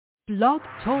Blog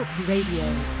Talk Radio.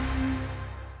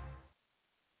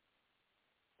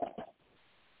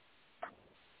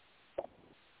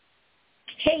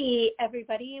 Hey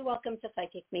everybody, welcome to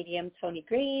Psychic Medium Toni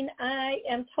Greene. I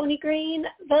am Toni Greene,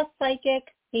 the Psychic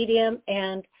Medium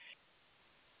and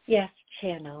yes,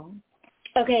 channel.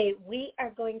 Okay, we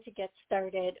are going to get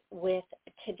started with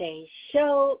today's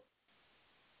show.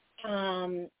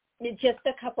 Just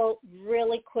a couple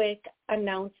really quick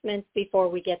announcements before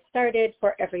we get started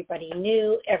for everybody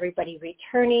new, everybody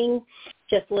returning,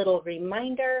 just little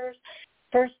reminders.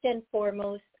 First and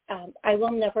foremost, I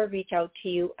will never reach out to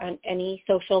you on any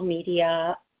social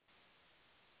media,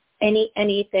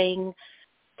 anything.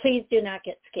 Please do not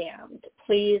get scammed.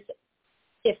 Please,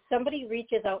 if somebody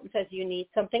reaches out and says you need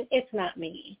something, it's not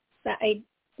me.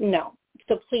 No.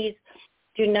 So please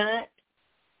do not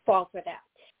fall for that.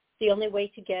 The only way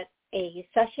to get a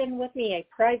session with me, a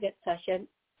private session,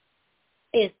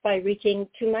 is by reaching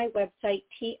to my website,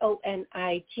 tonig.info,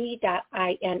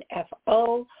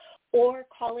 or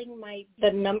calling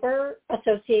the number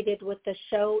associated with the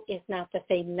show is not the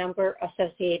same number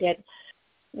associated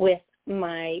with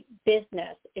my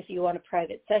business. If you want a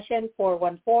private session,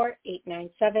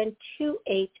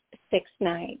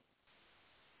 414-897-2869.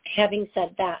 Having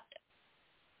said that,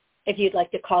 if you'd like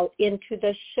to call into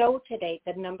the show today,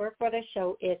 the number for the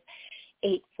show is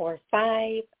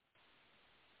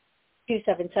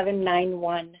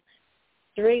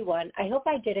 845-277-9131. I hope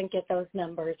I didn't get those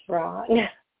numbers wrong.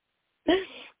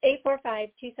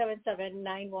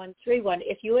 845-277-9131.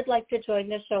 If you would like to join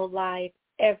the show live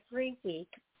every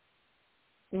week,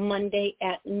 Monday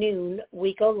at noon,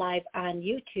 we go live on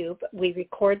YouTube. We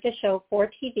record the show for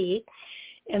TV,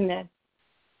 and then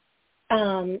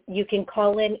you can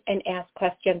call in and ask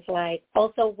questions live.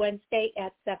 Also, Wednesday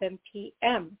at 7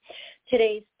 p.m.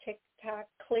 Today's TikTok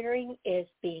clearing is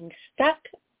being stuck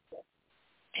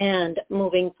and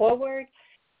moving forward.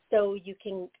 So you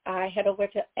can head over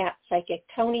to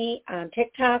 @PsychicToni on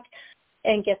TikTok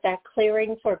and get that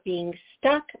clearing for being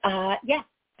stuck. That's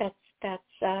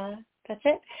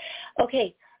it.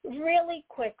 Okay, really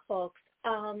quick, folks.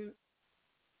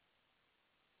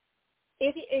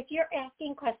 If you're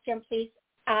asking questions, please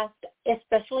ask,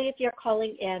 especially if you're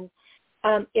calling in.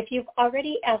 If you've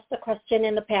already asked the question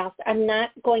in the past, I'm not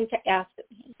going to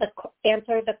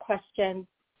answer the question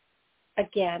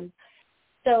again.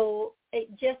 So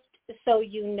just so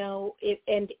you know,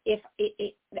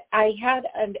 I had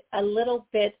a little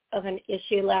bit of an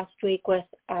issue last week with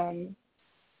a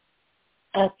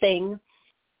thing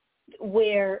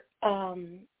where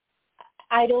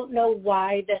I don't know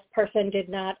why this person did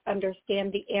not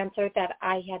understand the answer that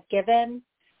I had given.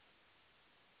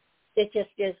 It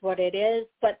just is what it is,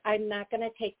 but I'm not going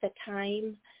to take the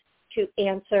time to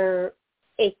answer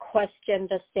a question,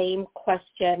 the same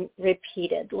question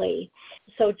repeatedly.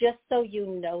 So just so you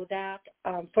know that,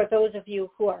 for those of you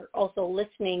who are also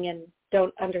listening and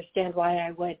don't understand why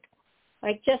I would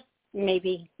just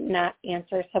maybe not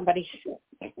answer somebody's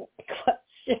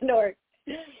question, or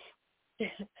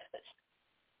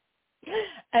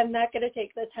I'm not going to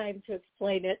take the time to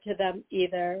explain it to them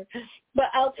either,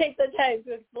 but I'll take the time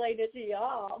to explain it to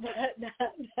y'all, but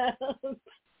not them.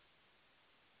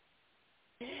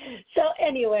 So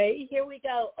anyway, here we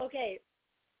go. Okay,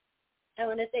 I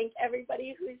want to thank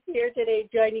everybody who's here today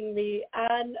joining me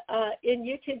on in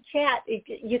YouTube chat.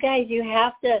 You guys, you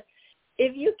have to,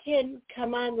 if you can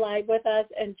come on live with us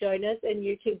and join us in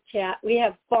YouTube chat. We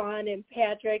have Fawn and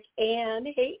Patrick, Ann,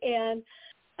 hey Ann,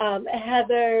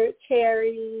 Heather,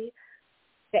 Terry,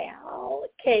 Val,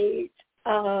 Kate.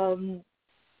 I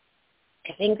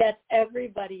think that's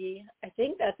everybody. I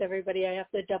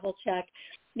have to double check.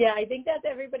 Yeah, I think that's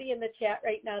everybody in the chat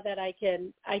right now that I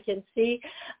can see.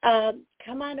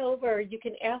 Come on over. You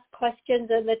can ask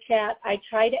questions in the chat. I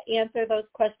try to answer those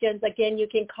questions. Again, you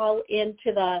can call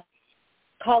into the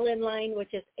call-in line,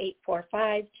 which is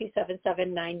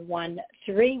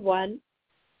 845-277-9131.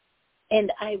 And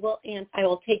I will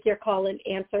take your call and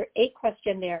answer a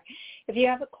question there. If you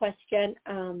have a question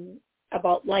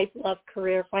about life, love,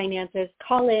 career, finances,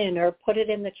 call in or put it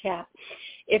in the chat.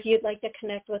 If you'd like to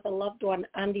connect with a loved one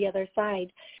on the other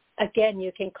side, again,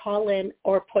 you can call in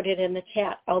or put it in the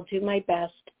chat. I'll do my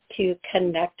best to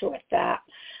connect with that.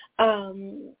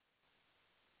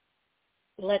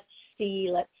 Let's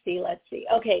see.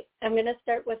 Okay, I'm going to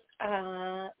start with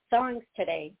songs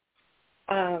today.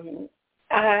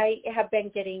 I have been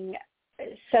getting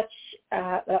such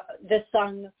this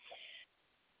song.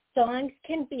 Songs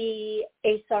can be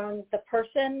a song the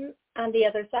person on the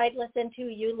other side you listen to,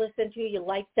 you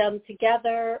like them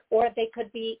together, or they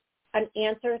could be an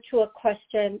answer to a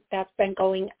question that's been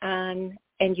going on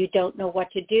and you don't know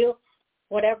what to do,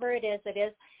 whatever it is, it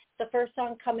is. The first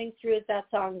song coming through is that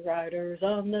song, Riders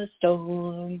on the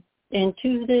Storm,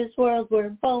 into this world we're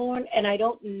born, and I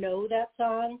don't know that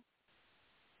song.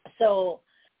 So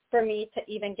for me to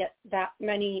even get that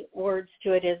many words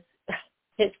to it is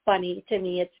funny to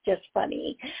me. It's just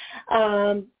funny.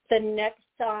 The next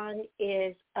song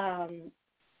is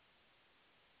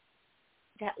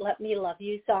that Let Me Love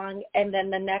You song, and then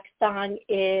the next song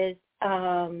is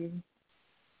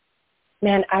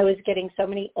man, I was getting so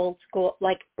many old school,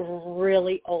 like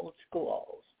really old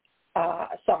school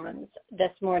songs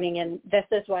this morning, and this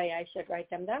is why I should write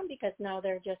them down, because now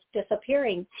they're just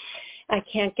disappearing. I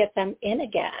can't get them in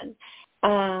again.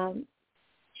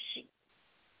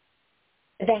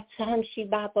 That song, She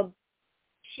Boppa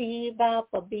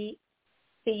Be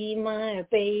My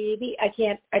Baby. I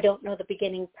don't know the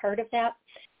beginning part of that.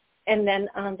 And then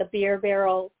on the Beer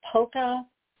Barrel Polka,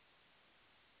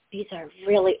 these are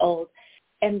really old.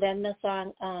 And then the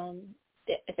song, oh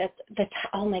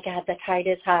my God, The Tide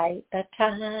is High. The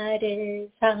tide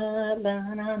is high, but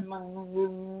I'm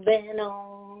moving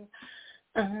on.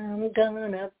 I'm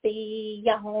gonna be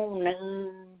on.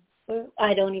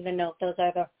 I don't even know if those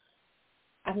are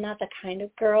I'm not the kind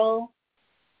of girl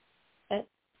that,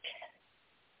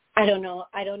 I don't know.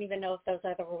 I don't even know if those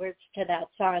are the words to that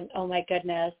song. Oh my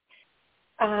goodness.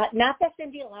 Not the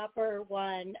Cyndi Lauper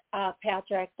one,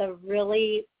 Patrick, the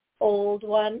really old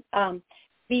one.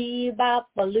 Be Bop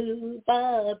Baloo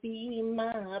Ba Be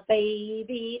My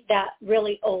Baby. That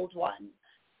really old one.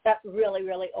 That really,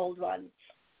 really old one.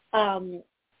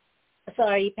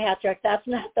 Sorry, Patrick, that's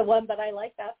not the one, but I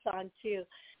like that song too.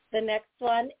 The next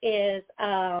one is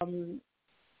I'm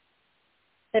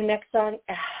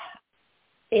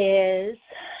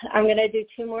going to do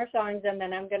two more songs and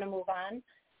then I'm going to move on.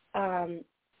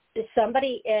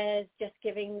 Somebody is just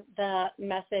giving the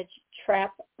message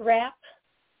trap rap.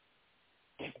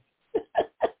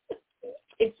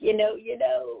 If you know, you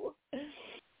know.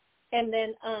 And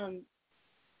then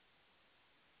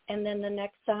the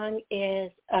next song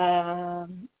is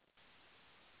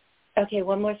okay,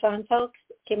 one more song, folks.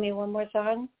 Give me one more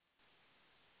song.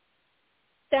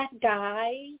 That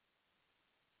guy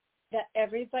that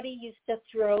everybody used to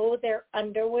throw their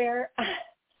underwear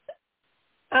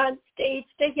on stage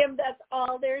to him, that's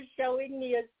all they're showing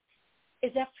me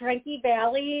is that Frankie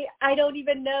Valli? I don't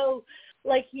even know.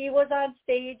 Like, he was on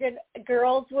stage and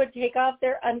girls would take off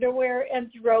their underwear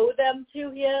and throw them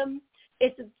to him.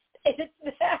 It's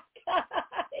that guy.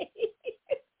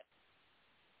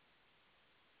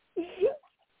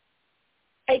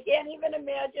 I can't even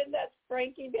imagine that's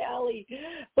Frankie Valli,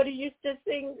 but he used to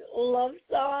sing love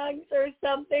songs or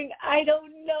something. I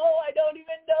don't know. I don't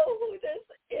even know who this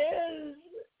is.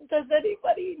 Does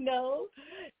anybody know?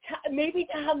 Maybe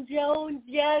Tom Jones.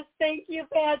 Yes, thank you,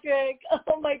 Patrick.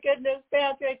 Oh, my goodness,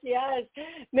 Patrick, yes.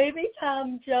 Maybe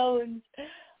Tom Jones.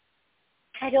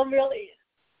 I don't really.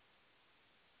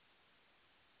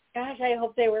 Gosh, I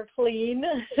hope they were clean.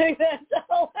 That's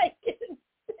all I can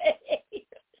say.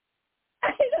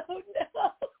 I don't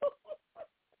know.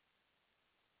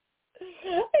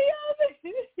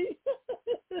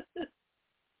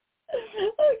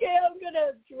 Okay, I'm going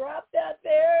to drop that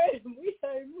there, and we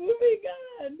are moving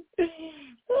on.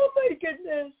 Oh, my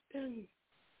goodness.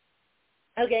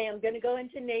 Okay, I'm going to go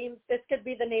into names. This could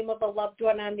be the name of a loved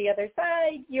one on the other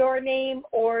side, your name,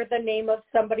 or the name of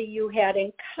somebody you had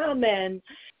in common.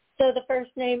 So the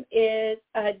first name is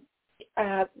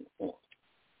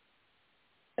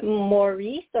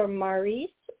Maurice or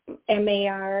Maurice,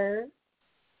 M-A-U-R-I.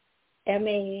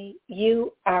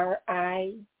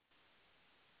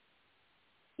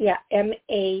 Yeah,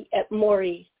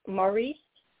 Maurice. Maurice.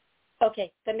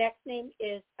 Okay, the next name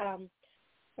is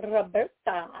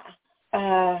Roberta.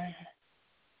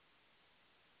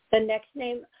 The next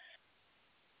name,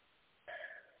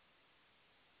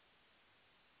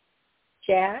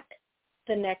 Jack.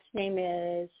 The next name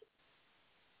is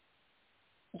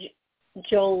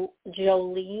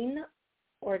Jolene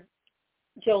or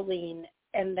Jolene,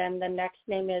 and then the next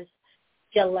name is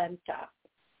Jalenta.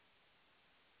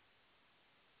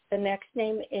 The next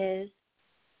name is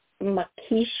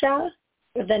Makisha.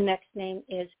 The next name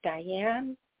is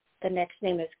Diane. The next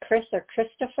name is Chris or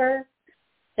Christopher.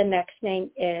 The next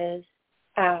name is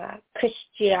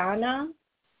Christiana.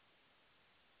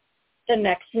 The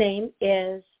next name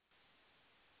is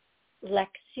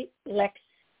Lexi.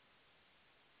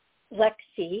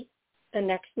 The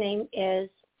next name is,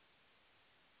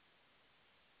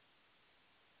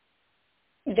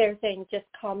 they're saying just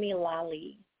call me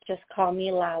Lolly. Just call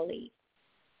me Lolly.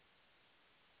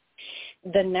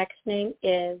 The next name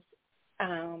is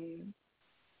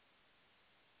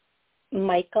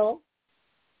Michael.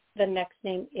 The next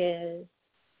name is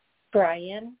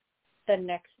Brian. The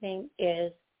next name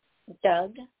is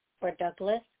Doug or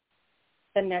Douglas.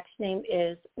 The next name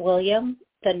is William.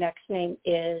 The next name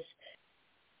is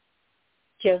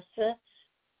Joseph.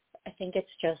 I think it's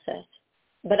Joseph.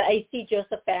 But I see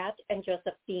Josephat and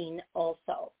Josephine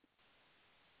also.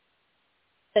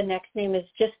 The next name is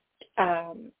just,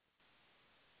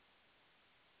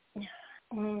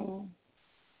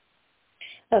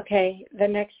 okay, the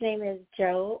next name is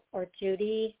Joe or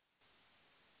Judy.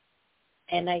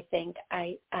 And I think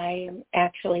I am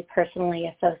actually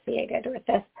personally associated with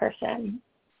this person.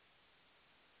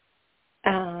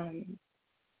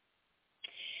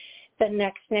 The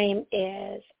next name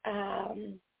is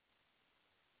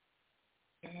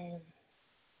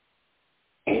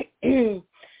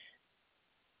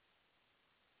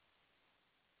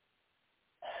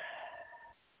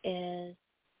is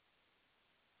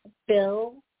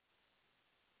Bill,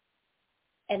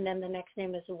 and then the next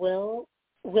name is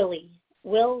Willie,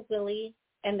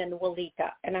 and then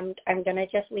Willita. And I'm going to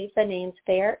just leave the names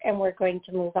there, and we're going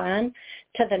to move on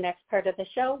to the next part of the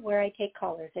show where I take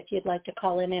callers. If you'd like to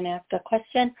call in and ask a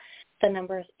question, the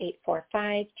number is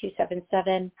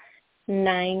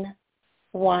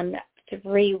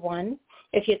 845-277-9131.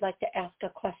 If you'd like to ask a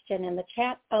question in the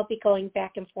chat, I'll be going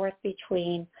back and forth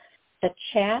between the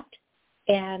chat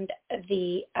and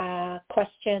the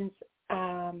questions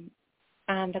on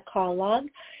the call log.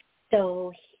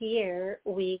 So here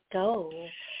we go.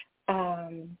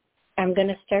 I'm going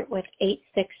to start with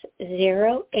 860.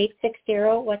 860,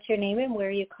 what's your name and where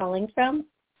are you calling from?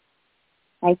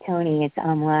 Hi, Toni. It's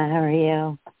Amla. How are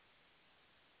you?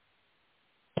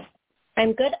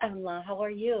 I'm good, Amla. How are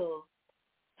you?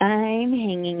 I'm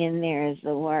hanging in there is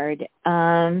the word.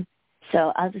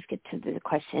 So I'll just get to the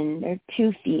question. There are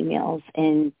two females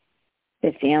in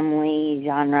the family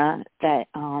genre that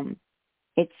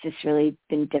it's just really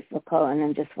been difficult, and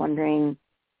I'm just wondering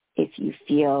if you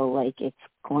feel like it's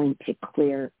going to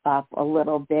clear up a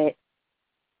little bit.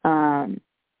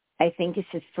 I think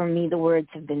it's just, for me, the words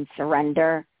have been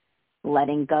surrender,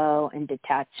 letting go, and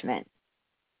detachment.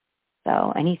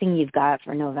 So anything you've got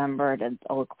for November to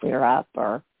clear up,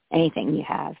 or anything you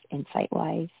have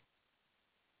insight-wise.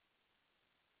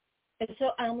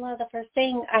 So, Amla, the first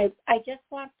thing I just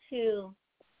want to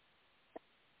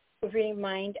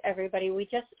remind everybody,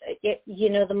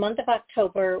 the month of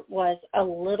October was a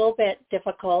little bit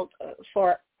difficult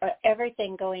for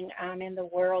everything going on in the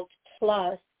world.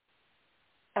 Plus,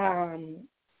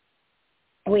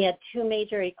 we had two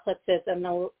major eclipses, and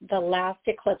the last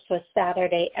eclipse was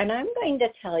Saturday. And I'm going to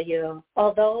tell you,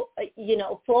 although,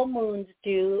 full moons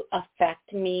do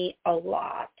affect me a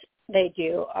lot. They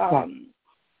do.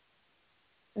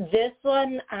 This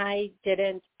one I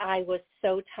didn't. I was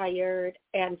so tired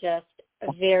and just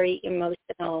very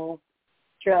emotional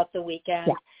throughout the weekend.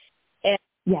 Yeah.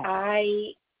 And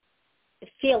I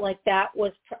feel like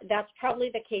that's probably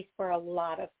the case for a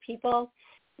lot of people.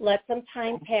 Let some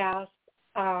time pass.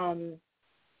 The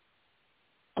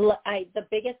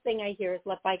biggest thing I hear is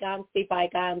let bygones be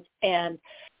bygones and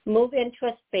move into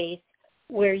a space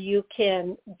where you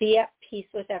can be at peace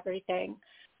with everything.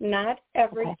 Not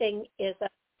everything is a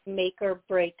make or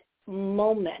break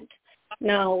moment.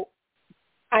 Now,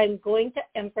 I'm going to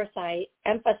emphasize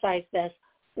this.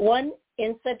 One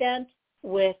incident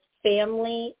with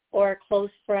family or a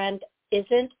close friend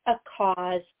isn't a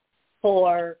cause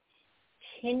for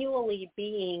continually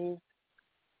being,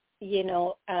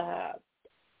 a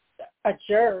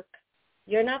jerk.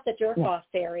 You're not the jerk off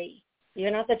fairy.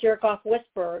 You're not the jerk off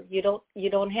whisperer. You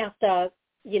don't have to,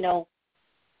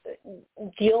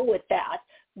 deal with that.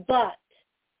 But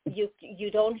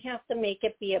you don't have to make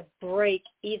it be a break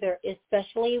either,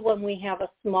 especially when we have a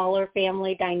smaller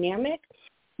family dynamic.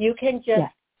 You can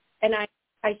just, and I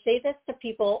say this to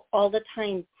people all the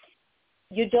time,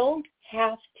 you don't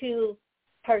have to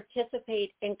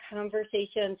participate in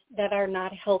conversations that are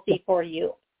not healthy for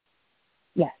you.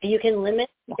 Yes. You can limit,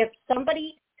 if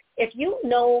you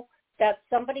know that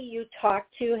somebody you talk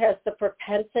to has the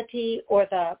propensity or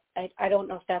I don't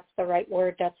know if that's the right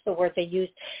word, that's the word they use.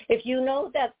 If you know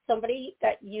that somebody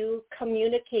that you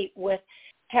communicate with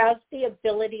has the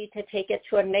ability to take it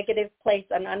to a negative place,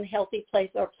 an unhealthy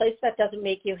place, or a place that doesn't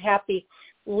make you happy,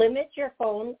 limit your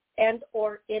phone and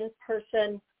or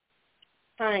in-person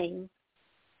time.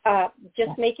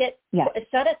 Just make it,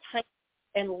 set a time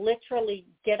and literally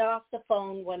get off the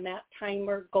phone when that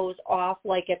timer goes off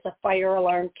like it's a fire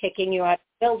alarm kicking you out of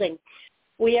the building.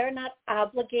 We are not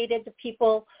obligated to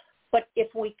people, but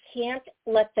if we can't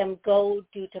let them go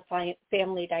due to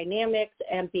family dynamics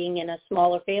and being in a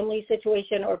smaller family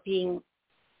situation or being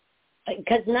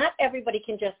because not everybody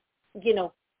can just,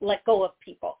 let go of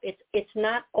people. It's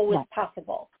not always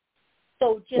possible.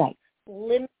 So just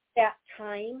limit that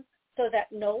time so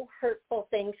that no hurtful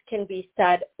things can be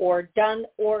said or done,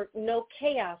 or no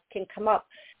chaos can come up.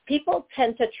 People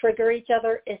tend to trigger each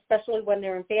other, especially when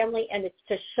they're in family, and it's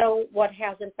to show what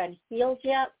hasn't been healed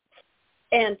yet.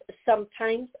 And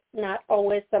sometimes, not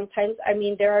always, sometimes,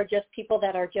 there are just people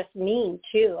that are just mean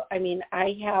too.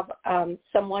 I have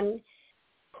someone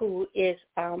who is,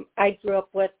 I grew up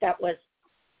with that was,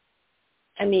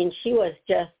 she was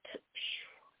just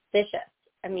vicious.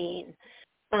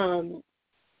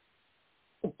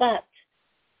 But,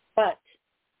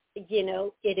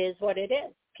 it is what it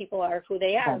is. People are who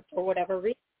they are for whatever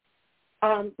reason.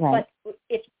 But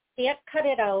if you can't cut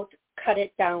it out, cut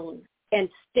it down and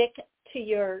stick to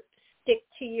your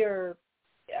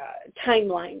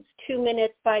timelines, 2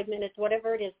 minutes, 5 minutes,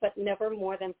 whatever it is, but never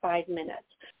more than 5 minutes.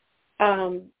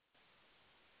 I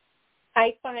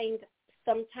find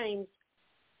sometimes,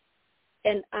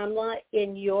 and Amla,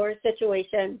 in your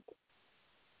situation,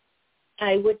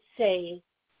 I would say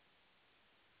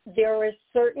there are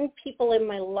certain people in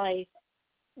my life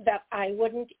that I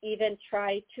wouldn't even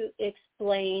try to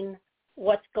explain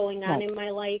what's going on in my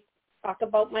life, talk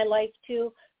about my life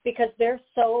to, because they're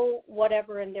so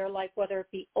whatever in their life, whether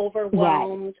it be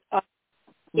overwhelmed,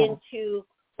 into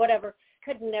whatever,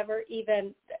 could never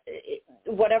even,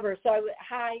 whatever. So I would,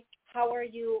 hi, how are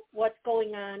you? What's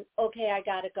going on? Okay, I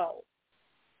got to go.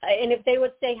 And if they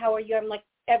would say, how are you? I'm like,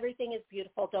 everything is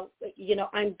beautiful.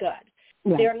 I'm good.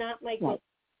 They're not my good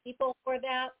people for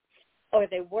that, or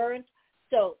they weren't.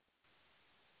 So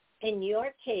in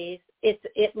your case,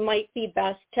 it might be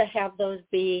best to have those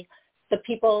be the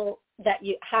people that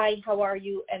you, hi, how are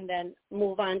you, and then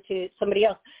move on to somebody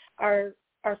else. Our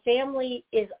family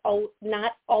is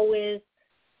not always,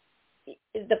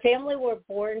 the family we're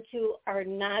born to are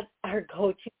not our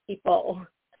go-to people.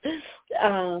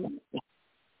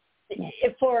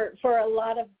 For a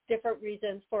lot of different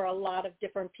reasons, for a lot of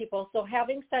different people. So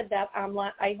having said that,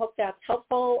 Amla, I hope that's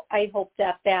helpful. I hope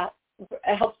that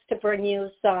helps to bring you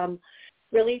some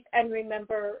relief. And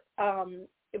remember,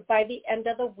 by the end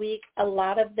of the week, a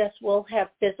lot of this will have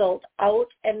fizzled out,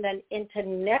 and then into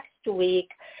next week,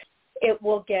 it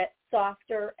will get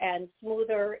softer and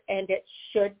smoother, and it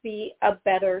should be a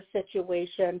better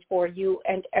situation for you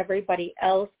and everybody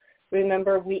else.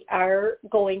 Remember, we are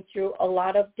going through a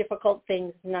lot of difficult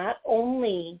things, not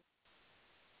only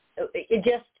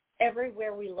just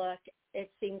everywhere we look,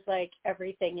 it seems like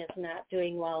everything is not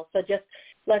doing well. So just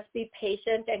let's be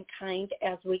patient and kind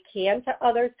as we can to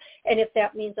others. And if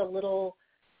that means a little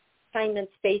time and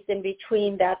space in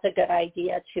between, that's a good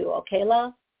idea too. Okay,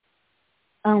 love?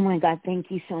 Oh, my God.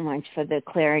 Thank you so much for the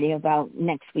clarity about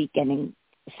next week getting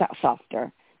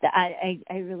softer. I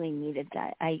really needed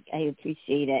that. I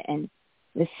appreciate it. And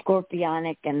the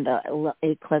scorpionic and the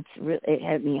eclipse, it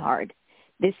hit me hard.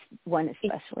 This one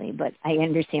especially, but I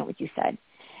understand what you said,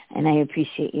 and I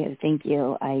appreciate you. Thank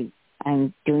you.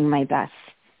 I'm doing my best,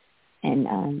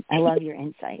 and I love your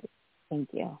insight. Thank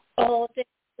you. Oh,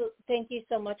 thank you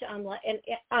so much, Amla. And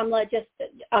Amla, just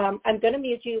I'm going to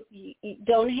mute you.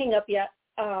 Don't hang up yet.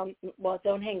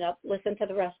 Don't hang up. Listen to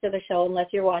the rest of the show unless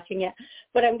you're watching it.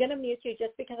 But I'm going to mute you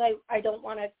just because I don't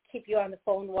want to keep you on the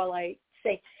phone while I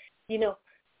say,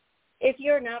 if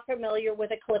you're not familiar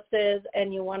with eclipses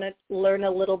and you want to learn a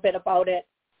little bit about it,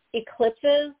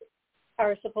 eclipses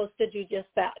are supposed to do just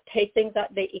that, take things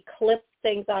out, they eclipse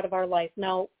things out of our life.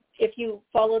 Now, if you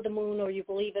follow the moon or you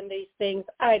believe in these things,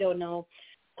 I don't know.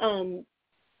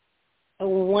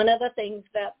 One of the things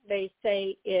that they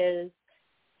say is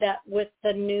that with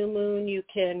the new moon, you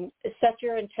can set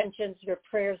your intentions, your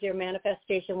prayers, your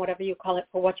manifestation, whatever you call it,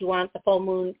 for what you want. The full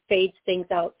moon fades things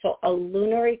out. So a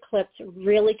lunar eclipse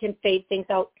really can fade things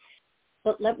out.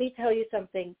 But let me tell you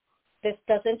something. This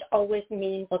doesn't always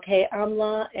mean, okay,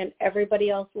 Amla and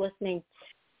everybody else listening,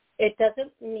 it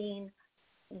doesn't mean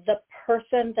the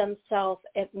person themselves.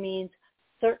 It means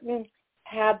certain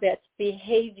habits,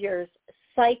 behaviors,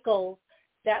 cycles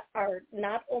that are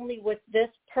not only with this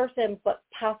person, but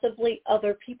possibly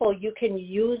other people. You can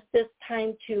use this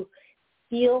time to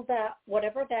heal that,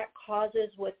 whatever that causes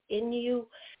within you,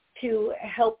 to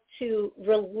help to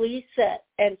release it.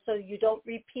 And so you don't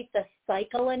repeat the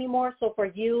cycle anymore. So for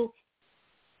you,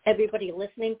 everybody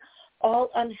listening, all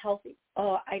unhealthy,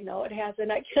 I know it has,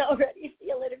 and I can already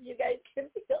feel it if you guys can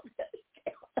feel it.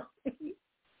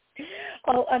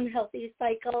 All unhealthy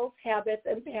cycles, habits,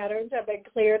 and patterns have been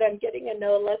cleared. I'm getting a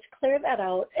no. Let's clear that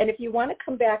out. And if you want to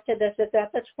come back to this, it's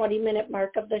at the 20-minute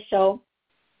mark of the show.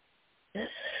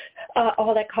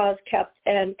 all that cause kept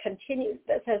and continues.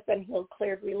 This has been healed,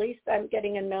 cleared, released. I'm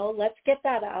getting a no. Let's get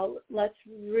that out. Let's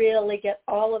really get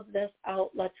all of this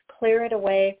out. Let's clear it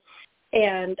away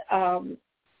and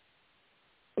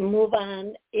move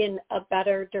on in a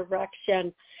better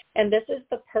direction. And this is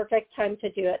the perfect time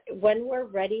to do it. When we're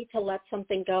ready to let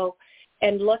something go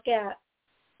and look at,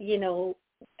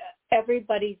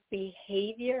 everybody's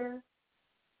behavior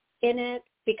in it,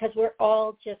 because we're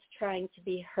all just trying to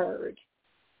be heard.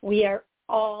 We are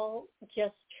all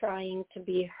just trying to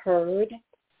be heard.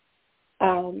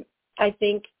 I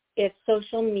think if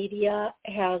social media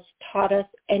has taught us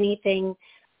anything,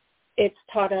 it's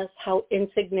taught us how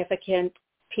insignificant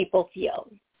people feel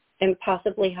and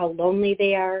possibly how lonely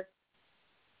they are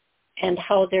and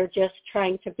how they're just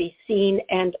trying to be seen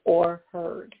and or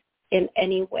heard in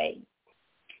any way.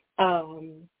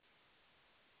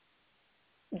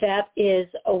 That is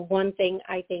one thing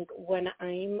I think when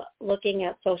I'm looking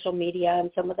at social media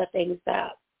and some of the things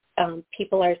that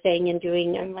people are saying and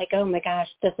doing, I'm like, oh my gosh,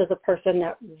 this is a person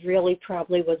that really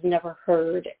probably was never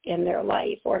heard in their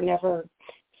life or never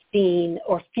seen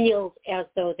or feels as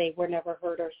though they were never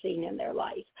heard or seen in their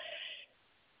life.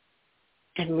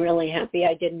 I'm really happy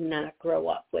I did not grow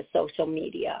up with social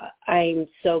media. I'm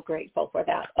so grateful for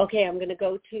that. Okay, I'm going to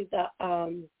go to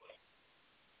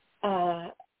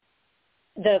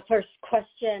the first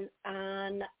question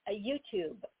on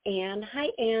YouTube. Anne. Hi,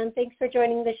 Anne. Thanks for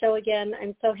joining the show again.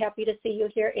 I'm so happy to see you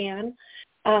here, Anne.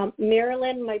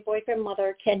 Marilyn, my boyfriend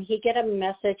mother, can he get a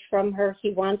message from her?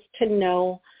 He wants to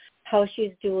know how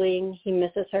she's doing. He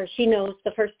misses her. She knows.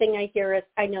 The first thing I hear is,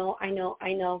 I know.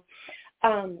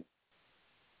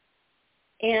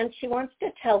 And she wants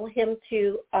to tell him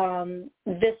to,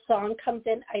 this song comes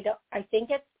in, I think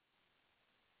it's,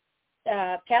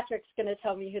 Patrick's going to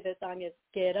tell me who the song is.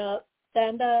 Get up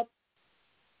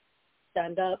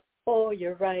for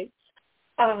your rights.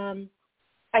 I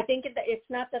think it's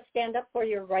not the stand up for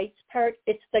your rights part.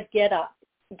 It's the get up,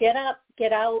 get out,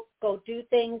 go do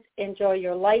things, enjoy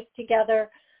your life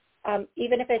together.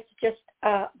 Even if it's just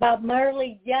Bob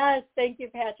Marley. Yes, thank you,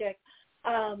 Patrick.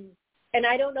 And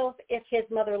I don't know if his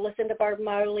mother listened to Bob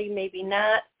Marley, maybe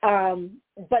not.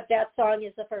 But that song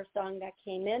is the first song that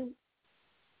came in.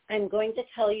 I'm going to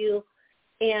tell you,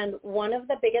 and one of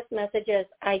the biggest messages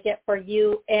I get for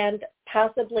you and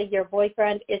possibly your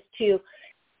boyfriend is to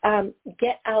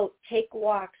get out, take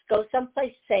walks, go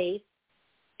someplace safe,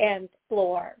 and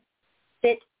explore.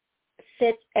 Sit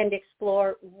and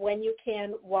explore when you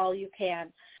can, while you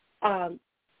can, and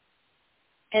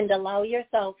allow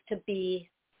yourself to be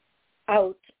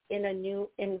out in a new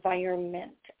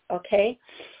environment, okay?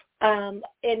 And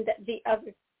the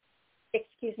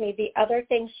other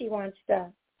thing she wants to,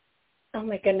 oh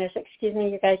my goodness, excuse me,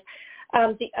 you guys.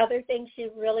 The other thing she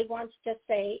really wants to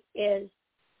say is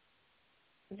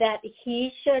that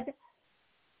he should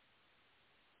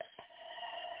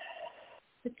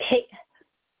take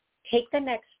the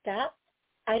next step.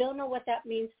 I don't know what that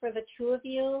means for the two of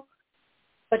you,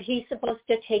 but he's supposed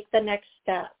to take the next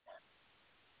step.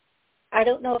 I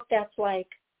don't know if that's like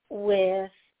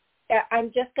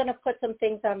I'm just going to put some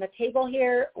things on the table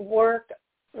here, work,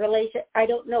 relation. I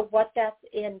don't know what that's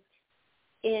in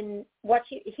what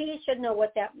he should know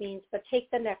what that means, but take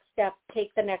the next step,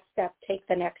 take the next step, take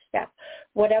the next step.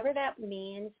 Whatever that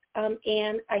means,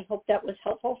 Anne, I hope that was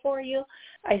helpful for you.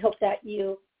 I hope that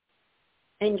you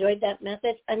enjoyed that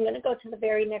message. I'm going to go to the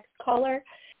very next caller.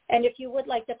 And if you would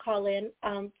like to call in,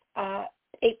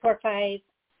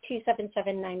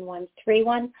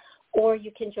 845-277-9131, or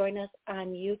you can join us on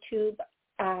YouTube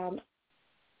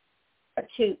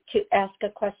to ask a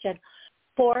question.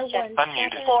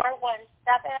 417.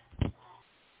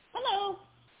 Hello.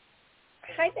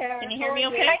 Hi there. Can you hear me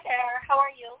okay? Hi there. How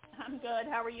are you? I'm good.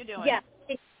 How are you doing? Yeah.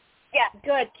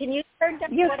 Good. Can you turn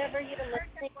down whatever you're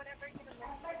listening?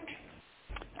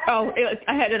 Oh,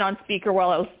 I had it on speaker while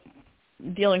I was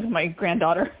dealing with my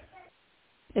granddaughter.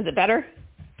 Is it better?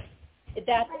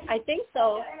 I think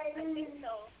so.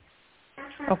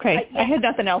 Okay. I had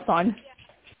nothing else on.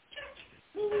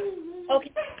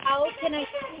 Okay. How can I?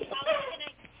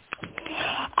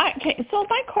 Okay. So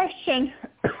my question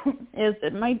is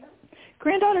that my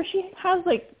granddaughter, she has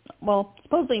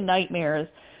supposedly nightmares.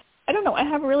 I don't know. I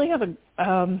really have a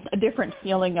different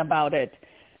feeling about it.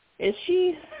 I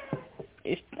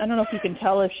don't know if you can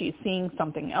tell if she's seeing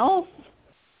something else,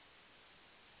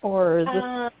 or is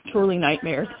this truly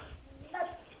nightmares?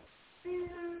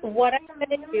 What I'm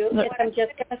going to do is I'm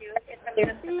just going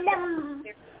to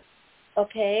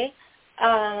okay.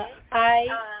 I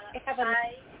have a.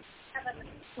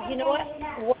 You know what?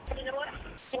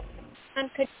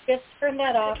 Could you just turn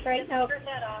that off right now?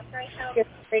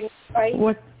 Right?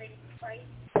 What?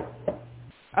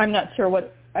 I'm not sure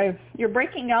what. You're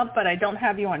breaking up, but I don't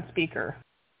have you on speaker.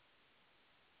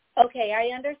 Okay,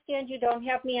 I understand you don't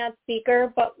have me on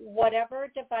speaker, but whatever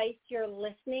device you're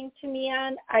listening to me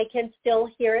on, I can still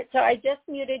hear it. So I just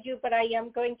muted you, but I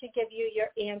am going to give you your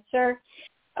answer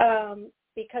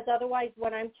because otherwise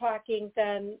when I'm talking,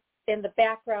 then in the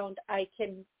background, I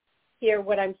can hear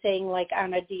what I'm saying like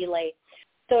on a delay.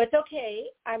 So it's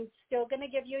okay. I'm still going to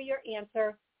give you your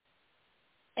answer.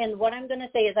 And what I'm going to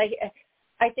say is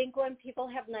I think when people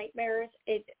have nightmares,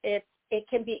 it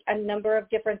can be a number of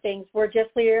different things. We're just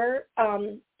here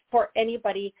for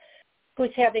anybody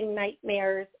who's having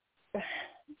nightmares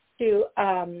to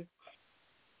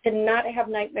not have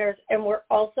nightmares. And we're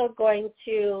also going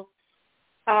to,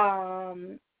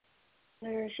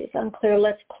 she's unclear.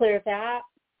 Let's clear that.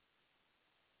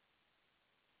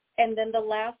 And then the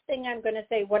last thing I'm going to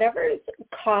say, whatever is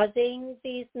causing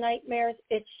these nightmares,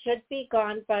 it should be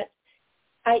gone. But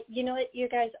you know what, you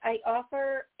guys, I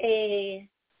offer a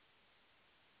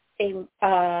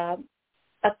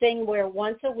thing where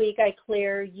once a week I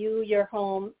clear you, your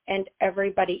home, and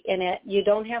everybody in it. You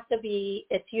don't have to be,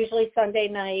 it's usually Sunday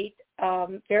night,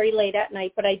 very late at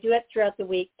night, but I do it throughout the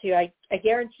week too. I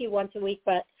guarantee once a week,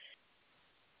 but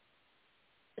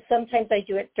sometimes I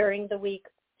do it during the week.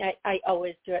 I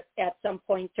always do it at some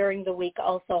point during the week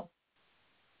also.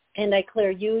 And I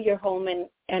clear you, your home,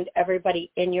 and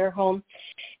everybody in your home.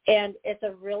 And it's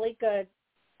a really good,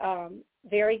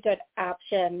 very good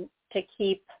option to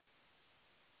keep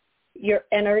your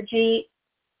energy,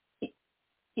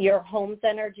 your home's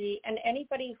energy, and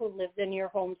anybody who lives in your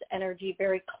home's energy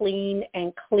very clean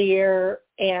and clear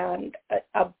and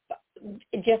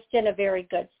just in a very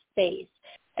good space.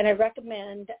 And I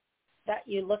recommend that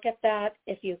you look at that.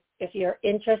 If you're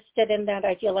interested in that,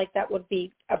 I feel like that would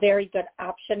be a very good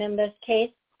option in this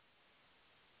case.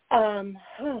 There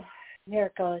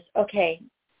it goes. Okay.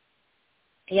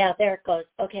 Yeah, there it goes.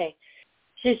 Okay.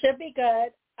 She should be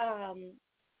good.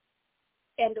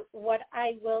 And what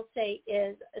I will say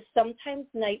is sometimes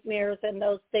nightmares and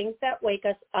those things that wake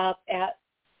us up at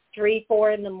 3,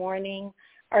 4 in the morning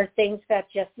are things that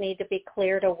just need to be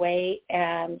cleared away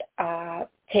and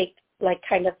take like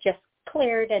kind of just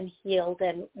cleared and healed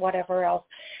and whatever else.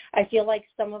 I feel like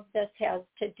some of this has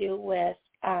to do with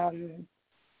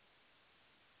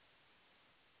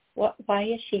why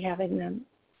is she having them?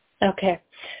 Okay,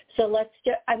 so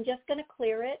I'm just going to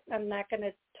clear it. I'm not going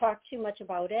to talk too much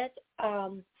about it.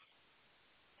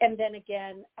 And then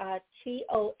again,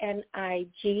 tonig.info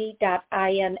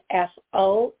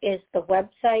is the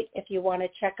website if you want to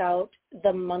check out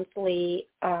the monthly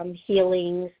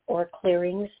healings or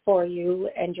clearings for you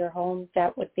and your home.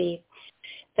 That would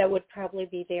probably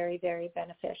be very, very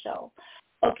beneficial.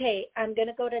 Okay, I'm going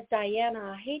to go to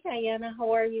Diana. Hey, Diana, how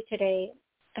are you today?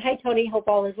 Hi, Toni. Hope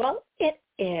all is well. It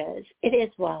is. It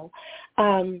is well.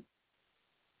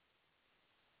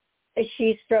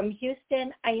 She's from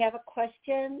Houston. I have a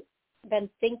question. Been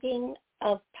thinking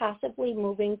of possibly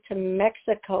moving to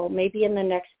Mexico, maybe in the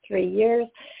next 3 years.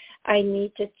 I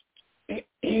need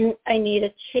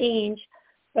a change,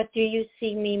 but do you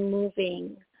see me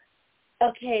moving?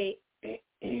 Okay.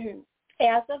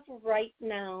 As of right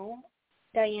now,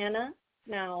 Diana,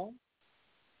 now,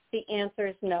 the answer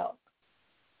is no.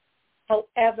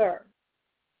 However,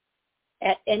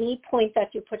 at any point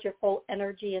that you put your full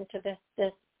energy into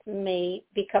this may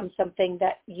become something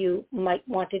that you might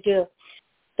want to do.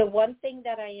 The one thing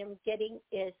that I am getting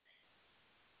is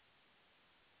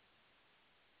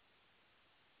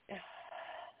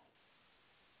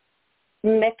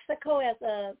Mexico as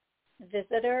a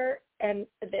visitor, and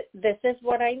this is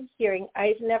what I'm hearing.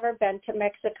 I've never been to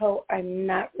Mexico. I'm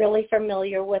not really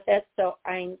familiar with it, so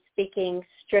I'm speaking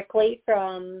strictly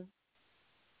from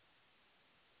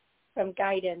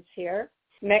guidance here.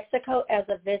 Mexico as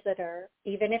a visitor,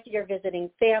 even if you're visiting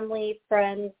family,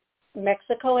 friends,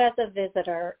 Mexico as a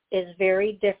visitor is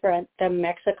very different than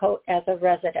Mexico as a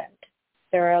resident.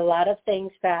 There are a lot of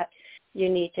things that you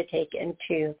need to take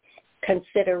into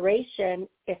consideration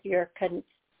if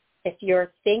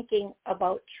you're thinking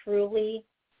about truly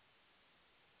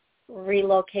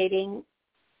relocating.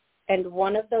 And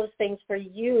one of those things for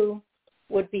you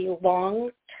would be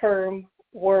long-term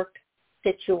work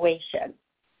situation.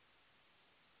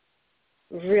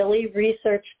 Really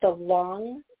research the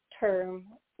long-term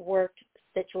work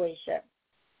situation.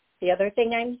 The other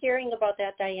thing I'm hearing about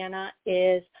that, Diana,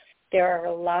 is there are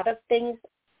a lot of things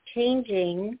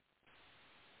changing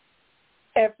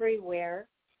everywhere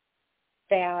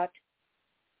that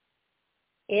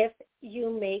if you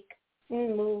make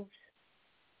moves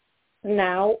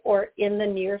now or in the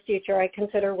near future, I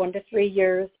consider 1 to 3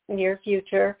 years near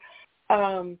future,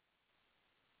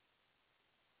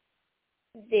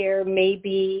 there may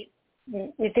be,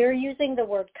 they're using the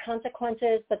word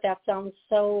consequences, but that sounds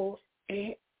so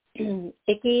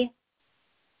icky.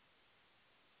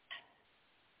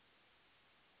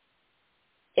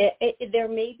 There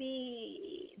may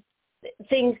be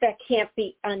things that can't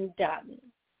be undone.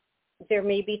 There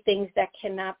may be things that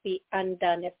cannot be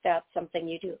undone if that's something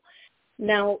you do.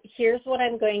 Now, here's what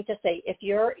I'm going to say. If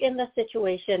you're in the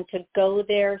situation to go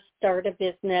there, start a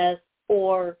business,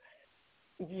 or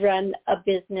run a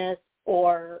business,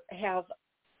 or have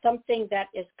something that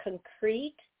is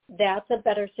concrete, that's a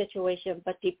better situation.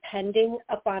 But depending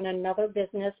upon another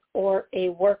business or a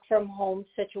work-from-home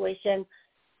situation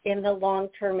in the long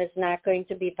term is not going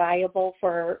to be viable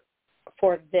for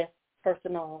this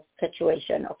personal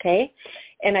situation, okay?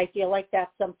 And I feel like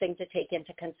that's something to take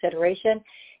into consideration.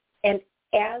 And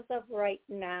as of right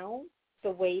now,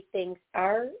 the way things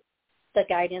are, the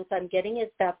guidance I'm getting is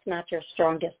that's not your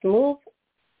strongest move.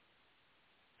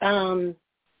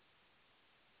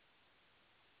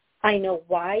 I know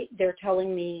why. They're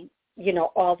telling me,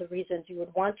 all the reasons you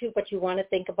would want to, but you want to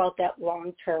think about that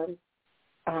long term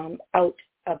out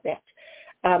a bit.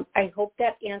 I hope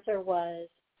that answer was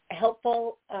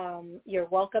helpful. You're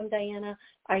welcome, Diana.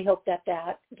 I hope that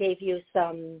gave you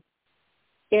some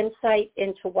insight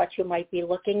into what you might be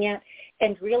looking at.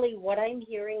 And really what I'm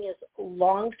hearing is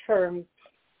long-term,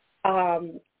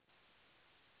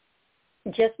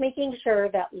 just making sure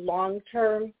that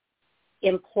long-term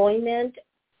employment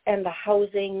and the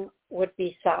housing would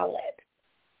be solid.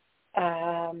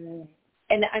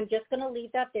 And I'm just going to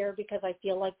leave that there because I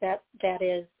feel like that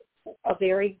is a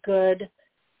very good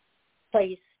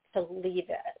place to leave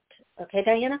it. Okay,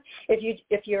 Diana?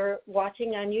 If you're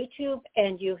watching on YouTube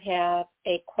and you have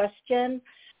a question,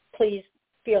 please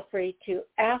feel free to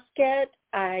ask it.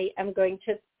 I am going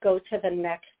to go to the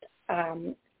next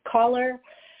caller,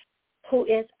 who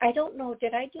is, I don't know,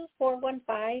 did I do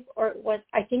 415 or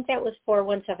I think that was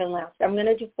 417 last. I'm going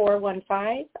to do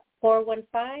 415.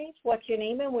 415, what's your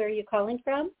name and where are you calling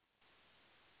from?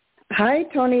 Hi,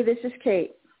 Toni, this is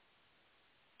Kate.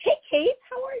 Hey, Kate,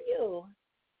 how are you?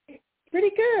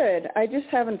 Pretty good. I just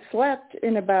haven't slept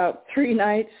in about 3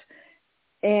 nights,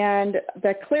 and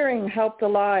the clearing helped a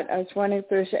lot. I was wondering if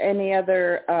there's any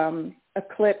other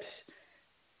eclipse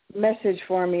message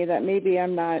for me that maybe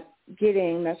I'm not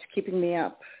getting that's keeping me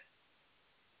up.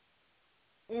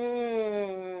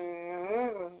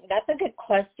 That's a good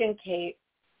question, Kate.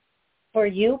 For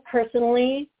you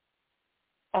personally,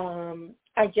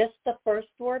 the first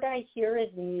word I hear is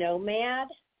nomad,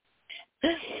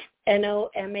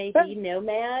 Nomad,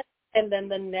 nomad, and then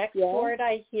the next word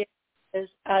I hear is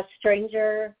a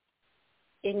stranger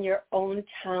in your own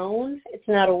town. It's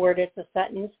not a word, it's a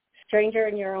sentence. Stranger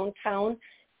in your own town.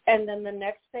 And then the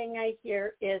next thing I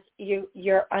hear is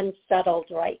you're unsettled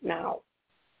right now.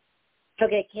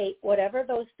 Okay, Kate, whatever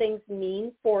those things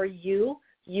mean for you,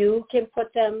 you can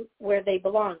put them where they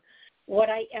belong. What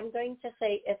I am going to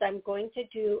say is I'm going to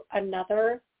do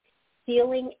another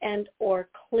healing and or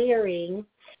clearing.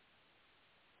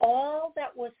 All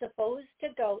that was supposed to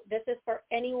go, this is for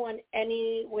anyone,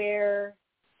 anywhere,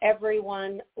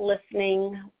 everyone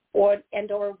listening or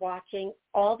watching,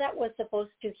 all that was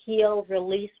supposed to heal,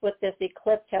 release with this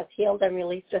eclipse has healed and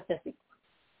released with this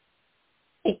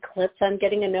eclipse. I'm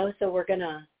getting a no, so we're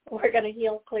gonna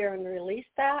heal, clear, and release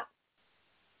that.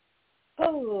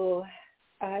 Oh,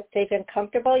 it's safe and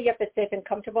comfortable. Yep, it's safe and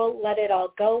comfortable. Let it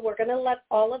all go. We're going to let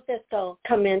all of this go,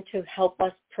 come in to help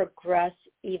us progress,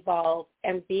 evolve,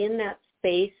 and be in that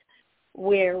space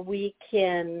where we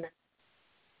can,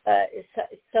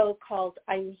 so-called,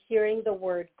 I'm hearing the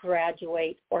word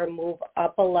graduate or move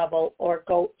up a level or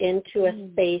go into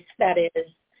a space that is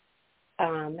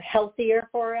healthier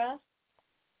for us.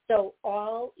 So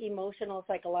all emotional,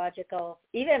 psychological,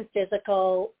 even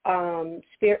physical,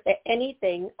 spirit,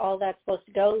 anything, all that's supposed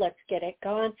to go, let's get it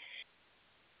gone.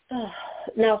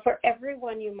 Now, for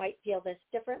everyone, you might feel this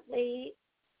differently,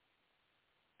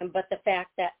 but the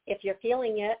fact that if you're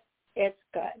feeling it, it's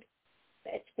good.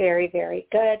 It's very, very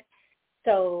good.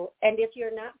 So, and if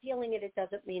you're not feeling it, it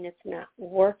doesn't mean it's not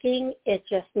working. It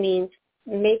just means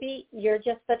maybe you're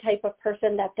just the type of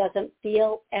person that doesn't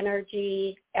feel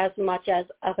energy as much as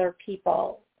other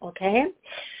people, okay?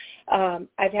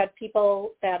 I've had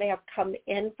people that have come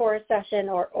in for a session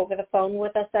or over the phone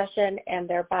with a session and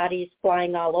their body's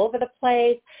flying all over the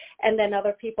place, and then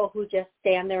other people who just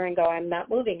stand there and go, I'm not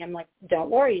moving. I'm like,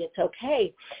 don't worry, it's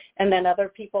okay. And then other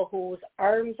people whose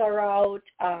arms are out,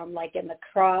 like in the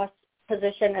cross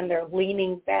position, and they're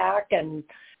leaning back and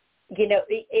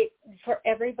for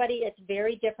everybody, it's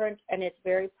very different and it's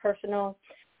very personal.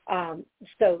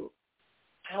 So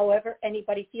however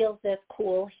anybody feels this,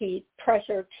 cool, heat,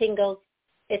 pressure, tingles,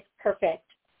 it's perfect.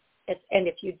 And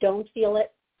if you don't feel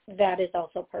it, that is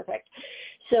also perfect.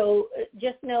 So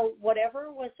just know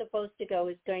whatever was supposed to go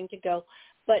is going to go.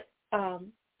 But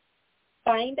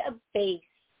find a base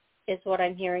is what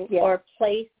I'm hearing, or a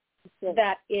place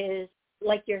that is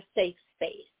like your safe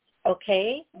space,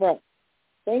 okay? Right.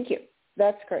 Thank you.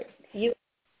 That's great. You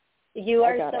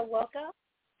are so welcome.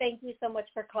 Thank you so much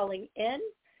for calling in.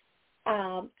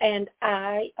 And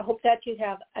I hope that you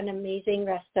have an amazing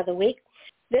rest of the week.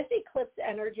 This eclipse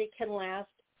energy can last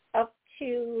up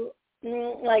to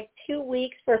like 2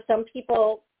 weeks. For some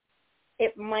people,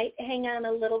 it might hang on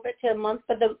a little bit to a month,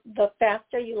 but the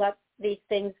faster you let these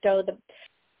things go, the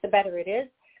better it is.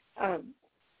 And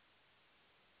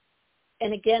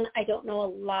again, I don't know a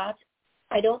lot.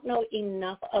 I don't know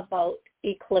enough about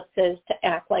eclipses to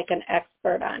act like an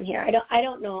expert on here. I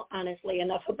don't know, honestly,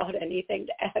 enough about anything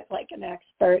to act like an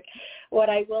expert. What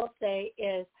I will say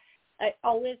is I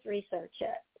always research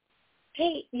it.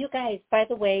 Hey, you guys, by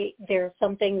the way, there's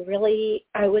something really,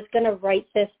 I was going to write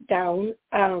this down.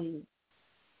 I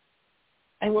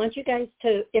want you guys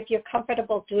to, if you're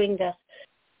comfortable doing this,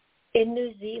 in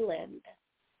New Zealand,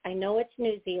 I know it's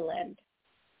New Zealand,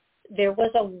 there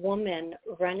was a woman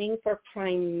running for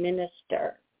prime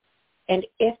minister. And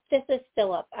if this is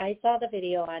still up, I saw the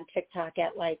video on TikTok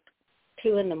at like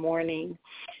 2 a.m.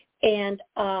 And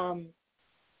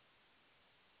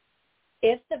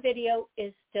if the video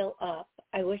is still up,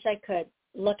 I wish I could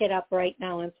look it up right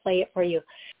now and play it for you.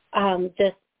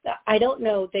 I don't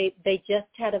know. They just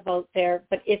had a vote there,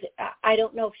 but I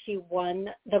don't know if she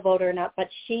won the vote or not. But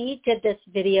she did this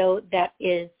video that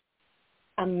is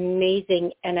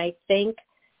amazing, and I think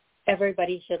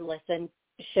everybody should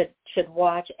should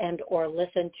watch and or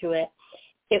listen to it.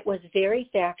 It was very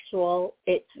factual.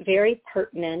 It's very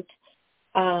pertinent,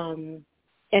 and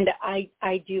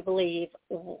I do believe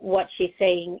what she's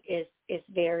saying is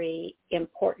very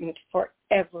important for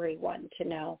everyone to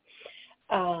know.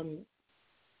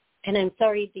 And I'm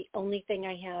sorry, the only thing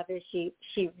I have is she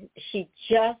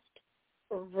just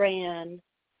ran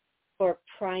for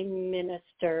prime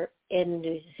minister in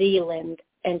New Zealand,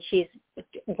 and she's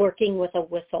working with a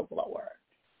whistleblower.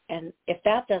 And if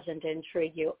that doesn't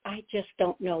intrigue you, I just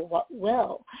don't know what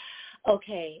will.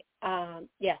 Okay,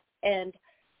 yes, and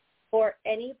for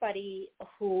anybody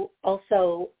who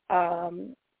also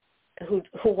who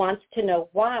wants to know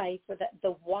why, for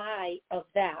the why of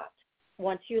that,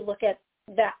 once you look at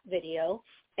that video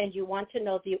and you want to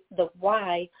know the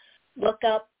why, look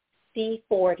up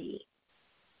C40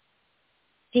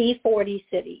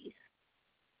 cities.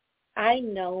 I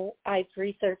know I've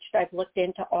researched, I've looked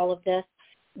into all of this.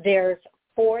 There's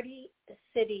 40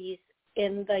 cities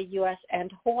in the U.S.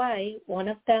 and Hawaii, one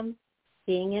of them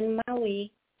being in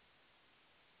Maui,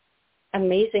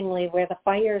 amazingly, where the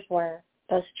fires were,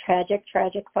 those tragic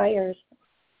fires.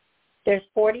 There's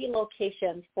 40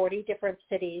 locations, 40 different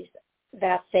cities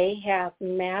that they have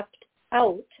mapped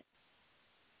out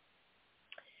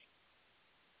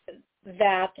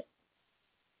that,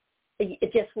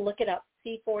 just look it up,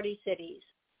 C40 cities.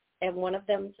 And one of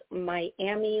them's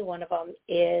Miami, one of them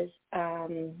is,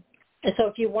 so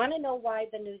if you want to know why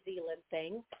the New Zealand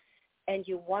thing, and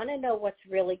you want to know what's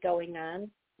really going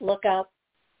on, look up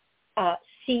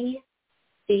C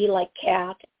like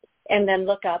cat, and then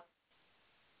look up.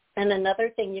 And another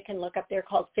thing you can look up, they're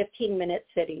called 15-minute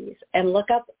cities, and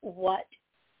look up what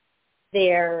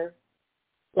they're,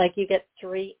 like you get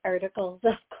 3 articles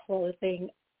of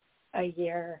clothing a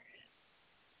year.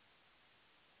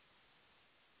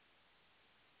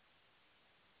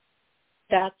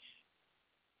 That's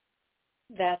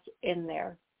in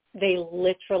there. They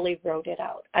literally wrote it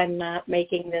out. I'm not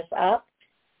making this up.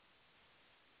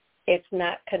 It's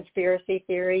not conspiracy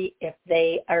theory if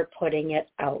they are putting it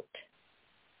out.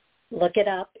 Look it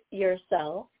up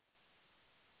yourself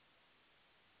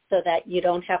so that you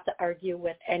don't have to argue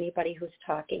with anybody who's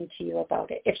talking to you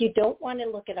about it. If you don't want to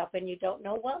look it up and you don't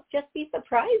know, well, just be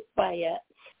surprised by it.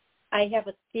 I have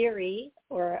a theory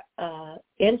or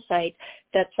insight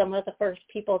that some of the first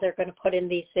people they're going to put in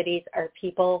these cities are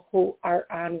people who are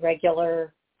on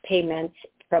regular payments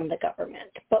from the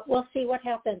government. But we'll see what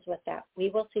happens with that. We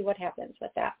will see what happens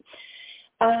with that.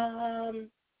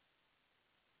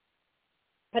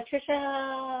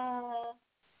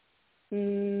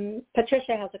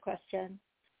 Patricia has a question.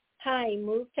 Hi,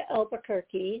 moved to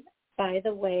Albuquerque by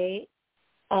the way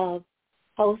of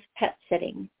house pet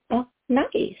sitting. Oh,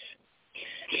 nice.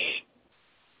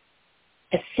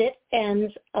 The sit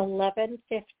ends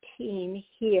 11/15. teen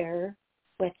here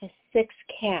with 6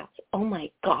 cats. Oh my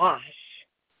gosh.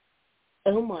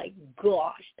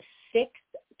 6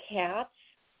 cats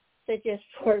to just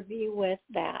for me with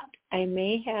that. I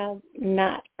may have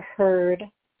not heard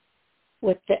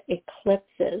with the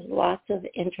eclipses, lots of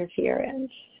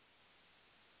interference.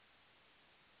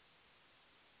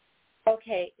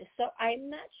 Okay, so I'm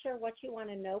not sure what you want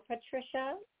to know,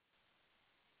 Patricia.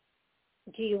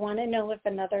 Do you want to know if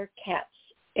another pet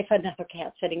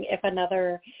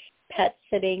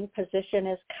sitting position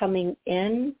is coming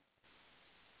in?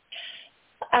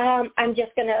 I'm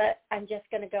just gonna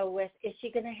go with, is she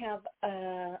gonna have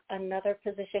another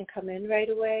position come in right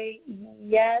away?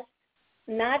 Yes.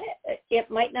 It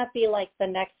might not be like the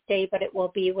next day, but it will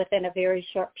be within a very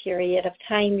short period of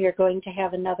time. You're going to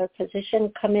have another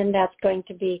position come in that's going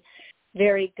to be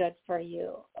very good for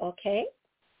you. Okay.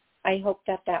 I hope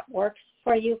that works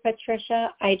for you,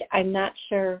 Patricia. I'm not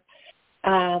sure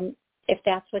if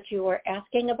that's what you were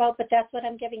asking about, but that's what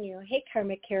I'm giving you. Hey,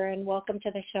 Karma Karen, welcome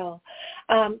to the show.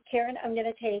 Karen, I'm going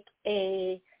to take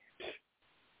a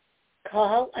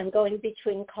call. I'm going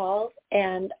between calls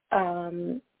and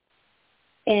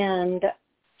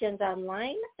Jen's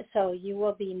online, so you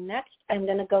will be next. I'm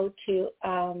going to go to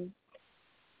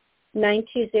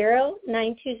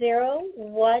 920.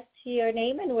 What's your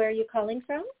name and where are you calling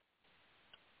from?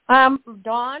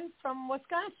 Dawn from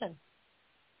Wisconsin.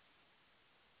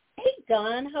 Hey,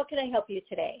 Dawn, how can I help you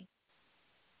today?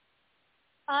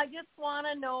 I just want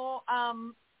to know,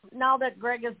 now that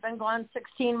Greg has been gone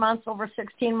over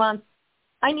 16 months,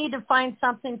 I need to find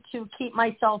something to keep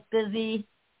myself busy,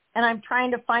 and I'm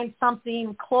trying to find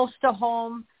something close to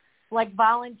home, like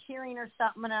volunteering or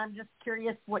something, and I'm just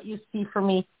curious what you see for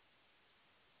me.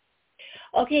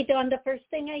 Okay, Dawn, the first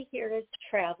thing I hear is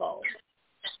travel.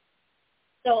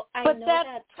 So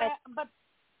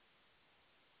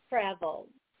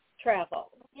travel.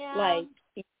 Yeah. Like,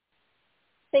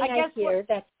 thing I hear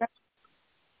that's.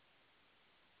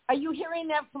 Are you hearing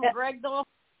that from Greg, though?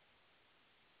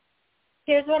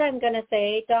 Here's what I'm going to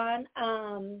say, Dawn.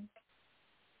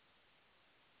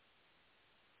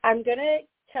 I'm going to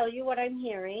tell you what I'm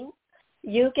hearing.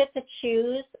 You get to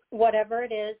choose whatever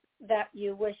it is that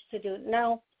you wish to do.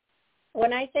 Now,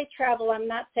 when I say travel, I'm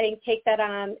not saying take that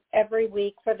on every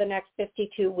week for the next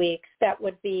 52 weeks. That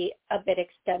would be a bit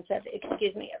extensive.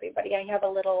 Excuse me, everybody. I have a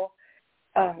little...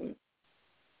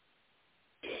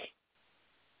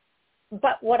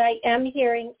 But what I am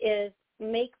hearing is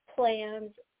make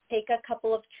plans, take a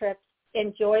couple of trips,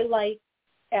 enjoy life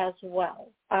as well.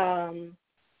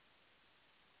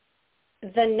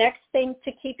 The next thing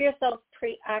to keep yourself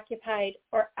preoccupied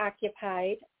or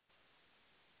occupied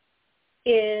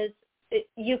is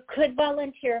you could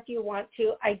volunteer if you want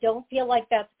to. I don't feel like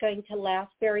that's going to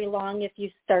last very long if you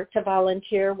start to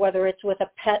volunteer, whether it's with a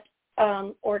pet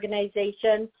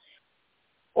organization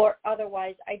or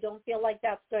otherwise. I don't feel like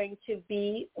that's going to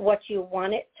be what you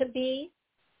want it to be.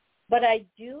 But I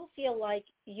do feel like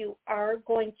you are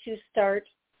going to start,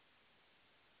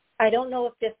 I don't know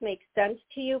if this makes sense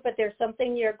to you, but there's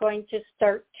something you're going to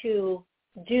start to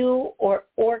do or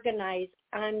organize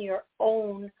on your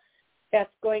own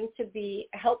that's going to be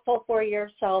helpful for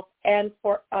yourself and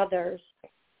for others.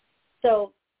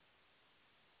 So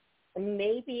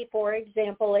maybe, for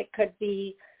example, it could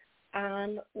be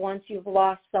once you've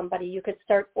lost somebody, you could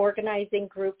start organizing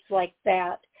groups like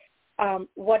that.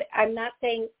 What I'm not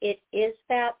saying it is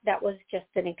that was just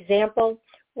an example.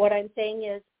 What I'm saying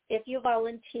is if you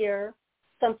volunteer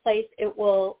someplace,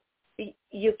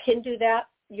 you can do that.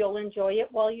 You'll enjoy it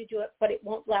while you do it, but it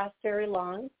won't last very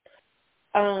long.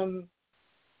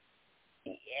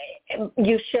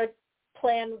 You should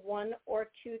plan 1 or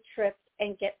 2 trips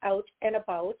and get out and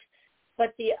about.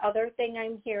 But the other thing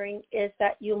I'm hearing is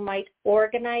that you might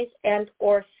organize and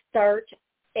or start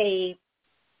a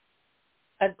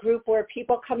group where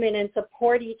people come in and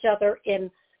support each other in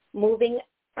moving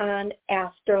on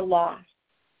after loss.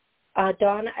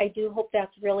 Dawn, I do hope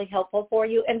that's really helpful for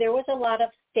you. And there was a lot of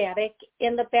static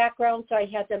in the background, so I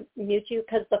had to mute you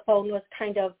because the phone was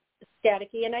kind of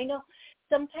staticky. And I know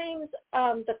sometimes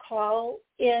the call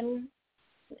in,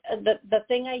 the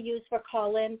thing I use for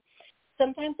call in,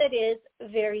 sometimes it is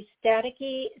very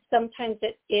staticky. Sometimes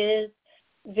it is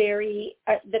very,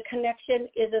 the connection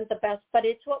isn't the best, but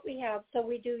it's what we have, so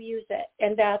we do use it.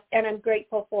 And I'm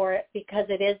grateful for it because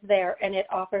it is there and it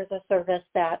offers a service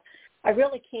that I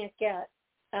really can't get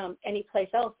anyplace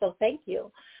else, so thank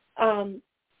you.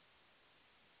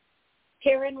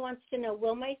 Karen wants to know,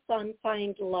 will my son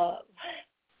find love?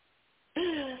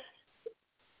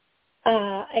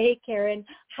 Hey, Karen,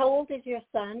 how old is your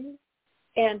son?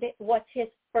 And what's his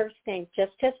first name?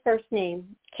 Just his first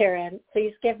name, Karen.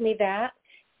 Please give me that,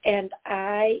 and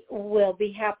I will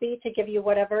be happy to give you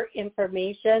whatever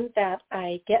information that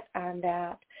I get on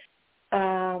that.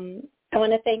 I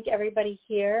want to thank everybody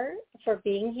here for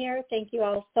being here. Thank you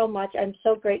all so much. I'm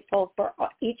so grateful for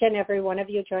each and every one of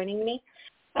you joining me.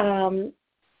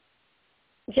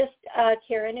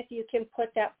 Karen, if you can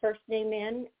put that first name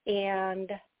in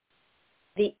and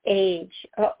the age.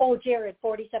 Jared,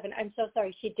 47. I'm so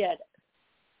sorry. She did.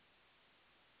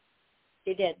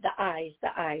 The eyes.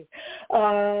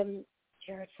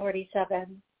 Jared,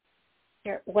 47.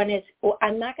 When is?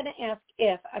 I'm not going to ask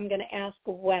if. I'm going to ask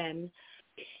when.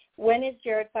 When is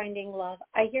Jared finding love?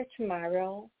 I hear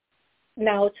tomorrow.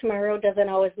 Now, tomorrow doesn't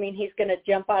always mean he's going to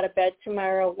jump out of bed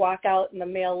tomorrow, walk out, and the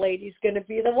mail lady's going to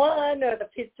be the one, or the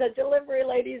pizza delivery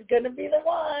lady's going to be the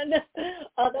one.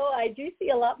 Although I do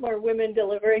see a lot more women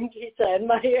delivering pizza in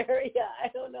my area. I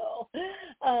don't know.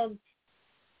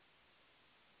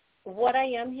 What I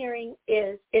am hearing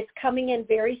is it's coming in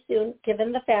very soon,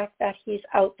 given the fact that he's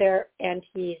out there and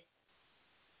he's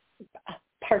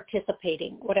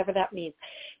participating, whatever that means.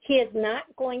 He is not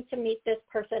going to meet this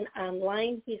person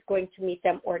online. He's going to meet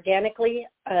them organically,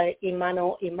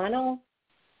 imano.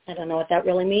 I don't know what that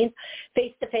really means.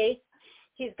 Face to face.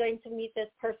 He's going to meet this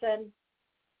person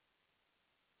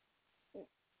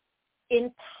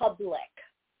in public.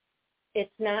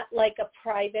 It's not like a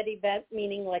private event,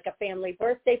 meaning like a family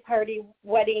birthday party,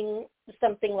 wedding,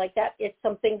 something like that. It's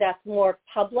something that's more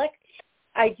public.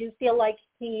 I do feel like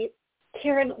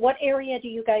Karen, what area do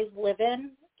you guys live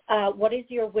in? What is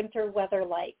your winter weather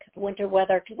like? Winter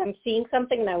weather, because I'm seeing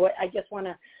something that I just want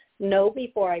to know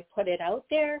before I put it out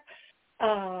there.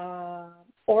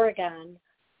 Oregon.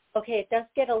 Okay, it does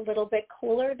get a little bit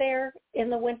cooler there in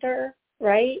the winter,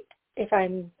 right? If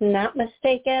I'm not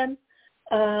mistaken.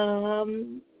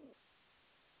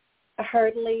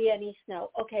 Hardly any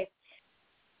snow. Okay.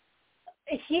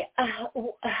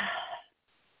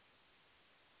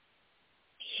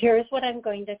 Here's what I'm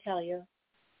going to tell you.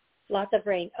 Lots of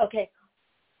rain. Okay.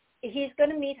 He's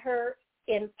going to meet her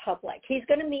in public. He's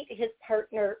going to meet his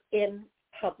partner in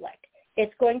public.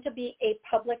 It's going to be a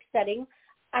public setting.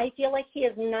 I feel like he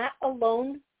is not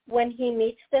alone when he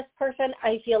meets this person.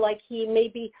 I feel like he may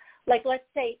be, like, let's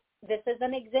say, this is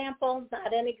an example,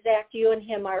 not an exact. You and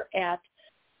him are at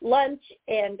lunch,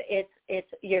 and it's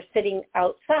you're sitting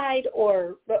outside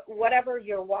or whatever.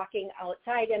 You're walking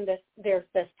outside, and there's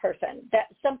this person. That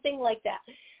something like that.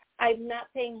 I'm not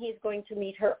saying he's going to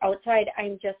meet her outside.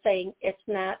 I'm just saying it's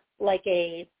not like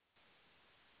a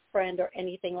friend or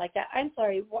anything like that. I'm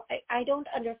sorry. I don't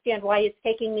understand why it's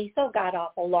taking me so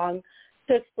god-awful long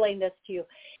to explain this to you.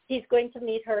 He's going to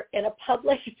meet her in a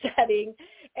public setting,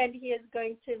 and he is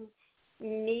going to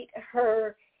meet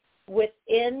her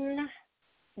within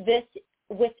they're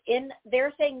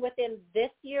saying within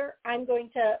this year. I'm going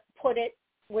to put it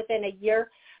within a year.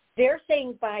 They're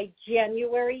saying by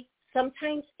January.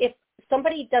 Sometimes if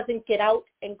somebody doesn't get out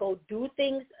and go do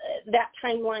things, that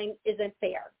timeline isn't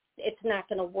fair. It's not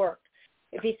going to work.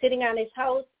 If he's sitting on his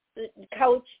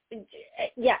couch,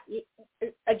 yeah,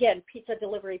 again, pizza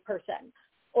delivery person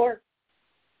or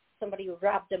somebody who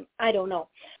robbed him, I don't know.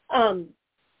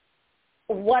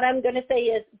 What I'm going to say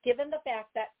is, given the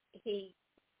fact that he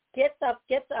gets up,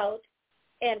 gets out,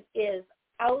 and is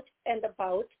out and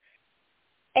about,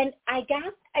 and I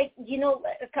got,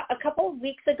 a couple of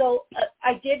weeks ago,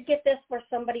 I did get this for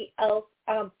somebody else.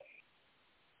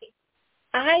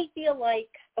 I feel like,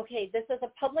 okay, this is a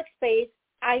public space.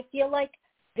 I feel like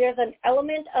there's an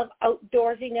element of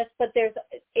outdoorsiness, but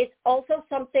it's also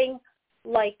something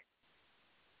like,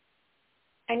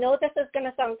 I know this is going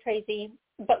to sound crazy,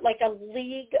 but like a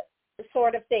league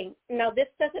sort of thing. Now, this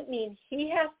doesn't mean he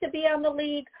has to be on the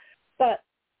league, but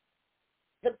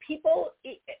the people,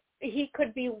 he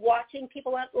could be watching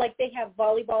people on, like they have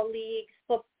volleyball leagues,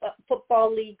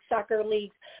 football leagues, soccer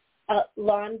leagues,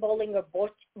 lawn bowling or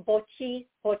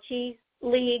bocce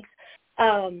leagues.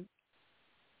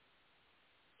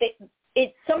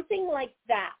 It's something like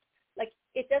that. Like,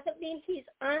 it doesn't mean he's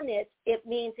on it. It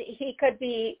means he could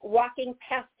be walking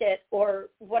past it or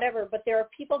whatever, but there are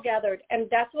people gathered, and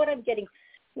that's what I'm getting.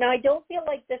 Now, I don't feel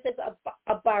like this is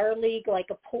a bar league, like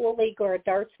a pool league or a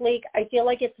darts league. I feel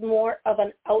like it's more of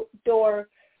an outdoor,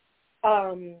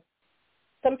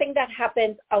 something that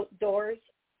happens outdoors.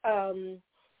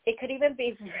 It could even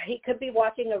be, he could be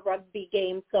watching a rugby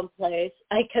game someplace,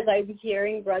 because I'm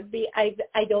hearing rugby. I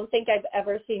don't think I've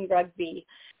ever seen rugby.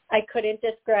 I couldn't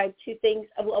describe two things.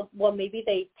 Well, maybe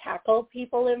they tackle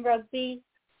people in rugby.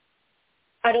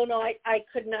 I don't know. I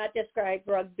could not describe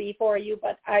rugby for you,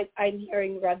 but I'm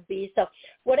hearing rugby. So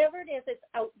whatever it is, it's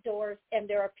outdoors and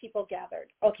there are people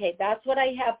gathered. Okay, that's what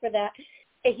I have for that.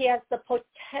 He has the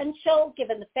potential,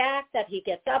 given the fact that he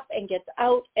gets up and gets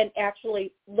out and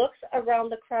actually looks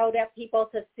around the crowd at people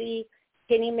to see,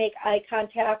 can he make eye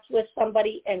contact with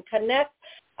somebody and connect?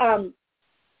 And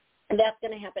that's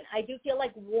going to happen. I do feel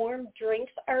like warm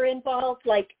drinks are involved.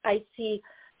 Like I see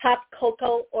hot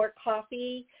cocoa or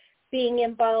coffee being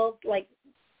involved,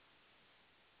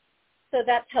 so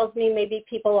that tells me maybe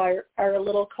people are a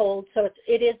little cold. So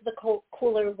it is the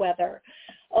cooler weather.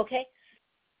 Okay,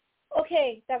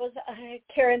 that was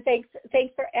Karen. Thanks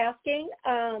for asking.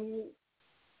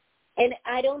 And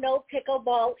I don't know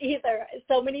pickleball either.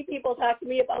 So many people talk to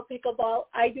me about pickleball.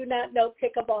 I do not know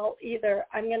pickleball either.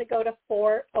 I'm going to go to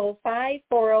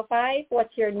 405.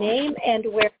 What's your name and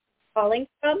where are you calling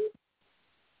from?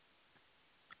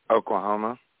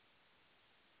 Oklahoma.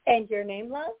 And your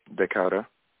name, love? Dakota.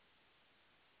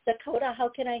 Dakota, how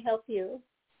can I help you?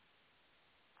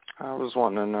 I was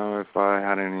wanting to know if I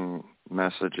had any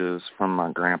messages from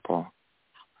my grandpa,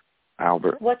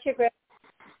 Albert. What's your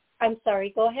I'm sorry,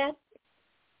 go ahead.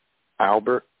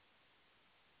 Albert.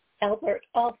 Albert.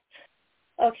 Oh,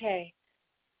 okay.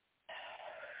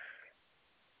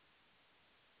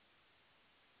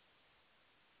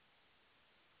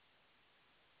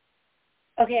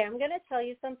 Okay, I'm going to tell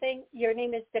you something. Your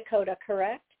name is Dakota,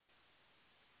 correct?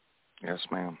 Yes,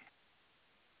 ma'am.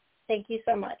 Thank you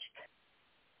so much.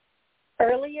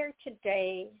 Earlier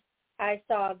today, I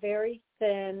saw a very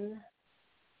thin,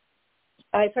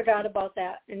 I forgot about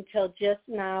that until just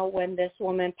now when this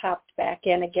woman popped back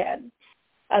in again.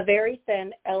 A very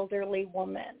thin elderly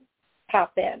woman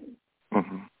popped in.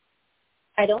 Mm-hmm.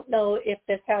 I don't know if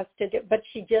this has to do, but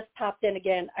she just popped in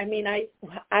again. I mean, I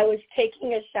was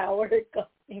taking a shower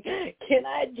going, can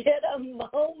I get a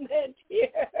moment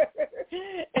here?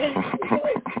 And she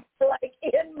was like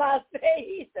in my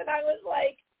face, and I was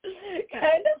like,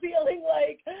 kind of feeling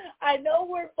like, I know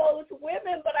we're both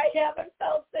women, but I haven't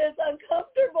felt this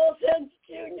uncomfortable since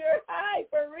junior high.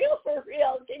 For real.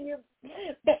 Can you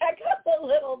back up a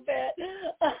little bit?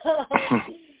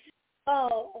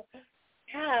 Oh,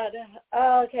 God.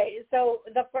 Okay, so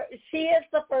she is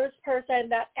the first person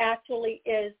that actually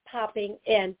is popping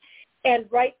in. And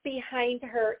right behind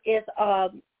her is a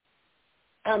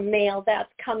male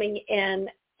that's coming in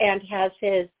and has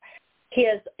he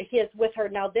is with her.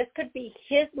 Now, this could be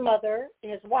his mother,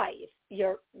 his wife,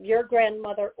 your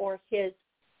grandmother, or his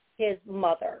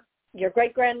mother, your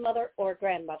great-grandmother or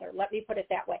grandmother. Let me put it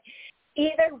that way.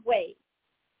 Either way,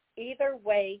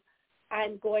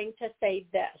 I'm going to say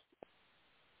this.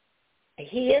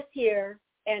 He is here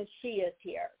and she is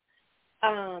here.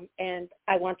 And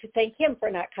I want to thank him for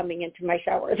not coming into my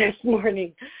shower this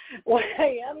morning. What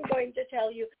I am going to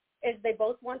tell you is they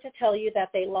both want to tell you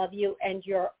that they love you and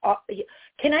you're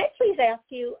can I please ask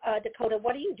you, Dakota,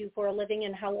 what do you do for a living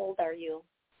and how old are you?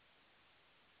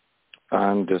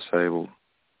 I'm disabled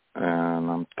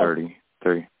and I'm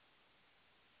 33.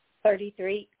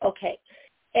 33? Okay.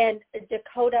 And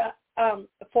Dakota,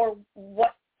 for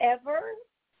whatever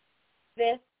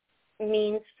this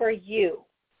means for you,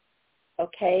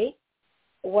 okay?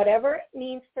 Whatever it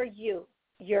means for you,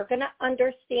 you're going to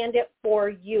understand it for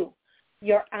you.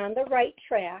 You're on the right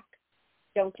track.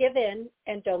 Don't give in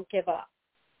and don't give up.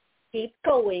 Keep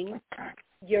going.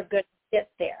 You're going to get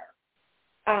there.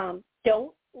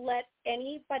 Don't let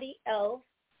anybody else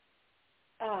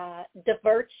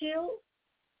divert you.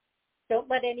 Don't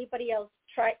let anybody else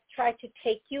try to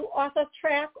take you off of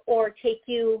track or take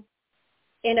you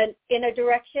in a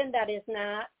direction that is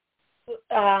not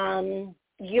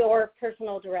your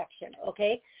personal direction,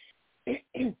 okay?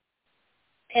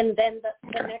 And then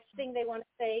the next thing they want to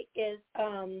say is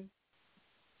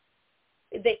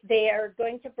they are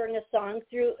going to bring a song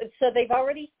through. So they've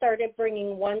already started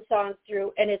bringing one song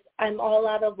through, and it's I'm All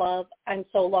Out of Love, I'm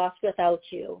So Lost Without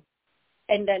You.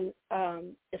 And then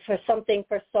for something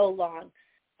for so long.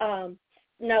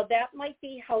 Now, that might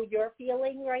be how you're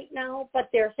feeling right now, but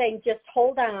they're saying just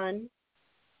hold on.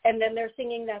 And then they're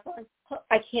singing that song.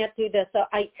 I can't do this. So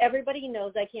everybody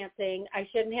knows I can't sing. I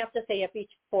shouldn't have to say it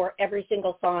for every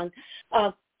single song.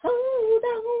 Hold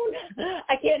on.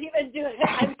 I can't even do it.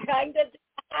 I'm trying to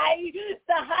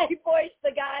the high voice the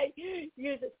guy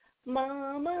uses.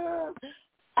 Mama.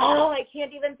 Oh, I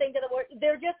can't even think of the word.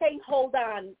 They're just saying hold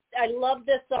on. I love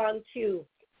this song too.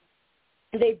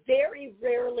 They very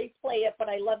rarely play it, but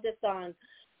I love this song.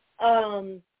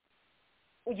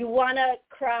 You want to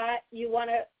cry, you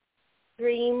want to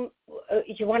scream,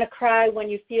 you want to cry when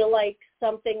you feel like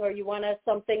something, or you want to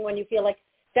something when you feel like,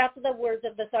 That's the words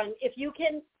of the song. If you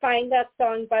can find that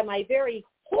song by my very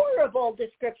horrible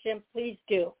description, please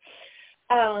do.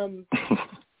 I'm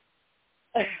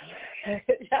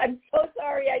so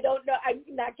sorry. I don't know. I'm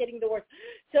not getting the words.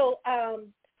 So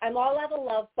I'm all out of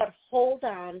love, but hold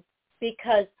on,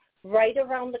 because right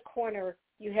around the corner,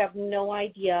 you have no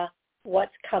idea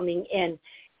what's coming in,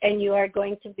 and you are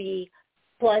going to be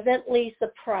pleasantly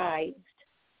surprised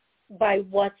by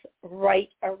what's right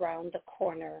around the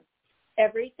corner.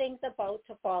 Everything's about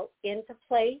to fall into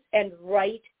place and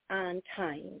right on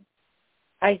time.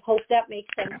 I hope that makes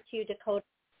sense to you, Dakota.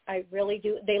 I really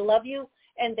do. They love you,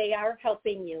 and they are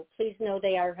helping you. Please know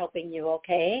they are helping you,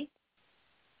 okay?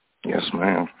 Yes,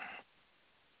 ma'am.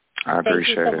 I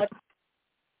appreciate it. Much.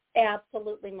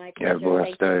 Absolutely, my pleasure. Have a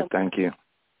blessed day. Thank you.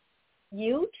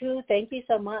 You too. Thank you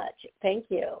so much. Thank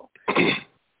you.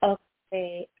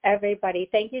 Okay, everybody.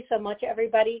 Thank you so much,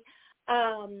 everybody.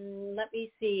 Let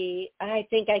me see. I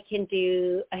think I can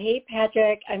do, hey,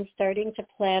 Patrick, I'm starting to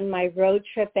plan my road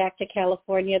trip back to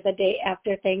California the day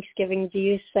after Thanksgiving. Do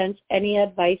you sense any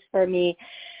advice for me?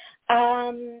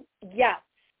 Yes.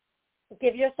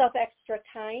 Give yourself extra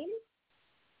time,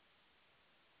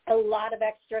 a lot of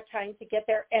extra time to get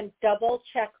there, and double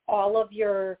check all of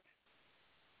your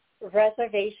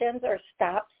reservations or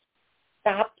stops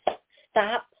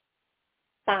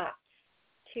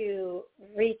to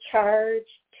recharge,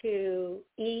 to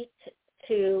eat,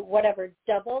 to whatever.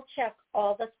 Double check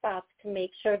all the spots to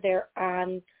make sure they're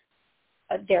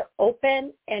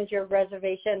open and your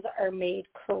reservations are made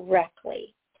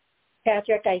correctly.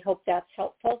 Patrick, I hope that's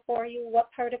helpful for you.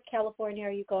 What part of California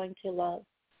are you going to love?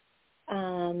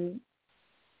 And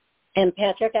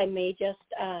Patrick, I may just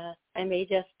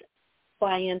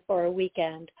fly in for a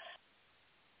weekend.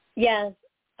 Yes,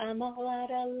 I'm all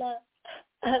out of love.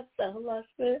 I'm so lost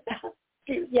without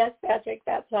you. Yes, Patrick,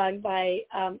 that song by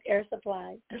Air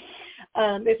Supply.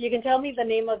 If you can tell me the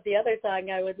name of the other song,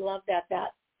 I would love that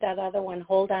other one.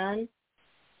 Hold On.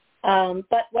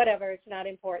 But whatever, it's not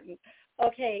important.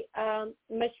 Okay,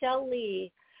 Michelle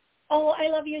Lee. Oh, I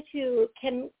love you too.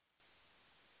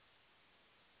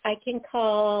 I can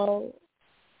call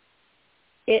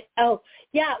it. Oh,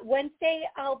 yeah, Wednesday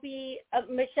I'll be,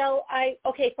 Michelle,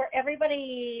 for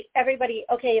everybody,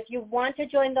 okay, if you want to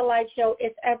join the live show,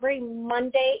 it's every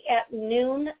Monday at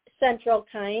noon Central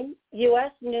Time,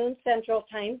 U.S. noon Central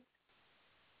Time,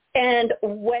 and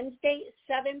Wednesday,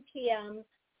 7 p.m.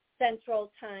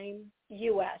 Central Time,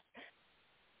 U.S.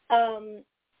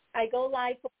 I go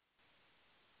live.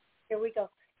 Here we go.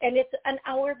 And it's an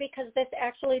hour because this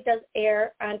actually does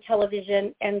air on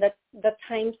television, and the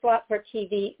time slot for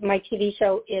TV, my TV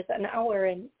show, is an hour,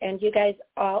 and you guys,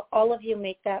 all of you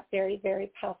make that very,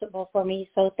 very possible for me.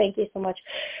 So thank you so much.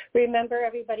 Remember,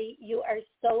 everybody, you are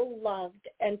so loved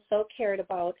and so cared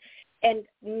about, and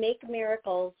make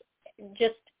miracles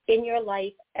just in your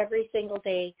life every single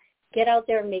day. Get out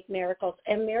there and make miracles.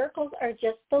 And miracles are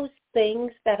just those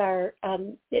things that are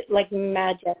like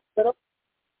magic,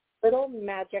 little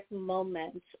magic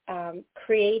moments,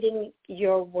 creating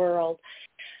your world.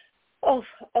 Oh,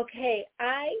 okay.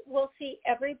 I will see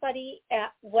everybody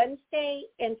at Wednesday.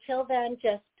 Until then,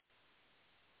 just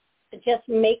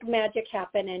make magic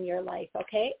happen in your life,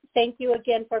 okay? Thank you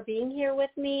again for being here with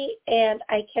me, and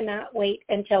I cannot wait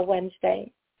until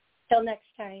Wednesday. Till next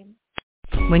time.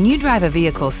 When you drive a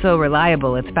vehicle so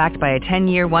reliable it's backed by a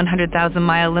 10-year,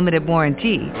 100,000-mile limited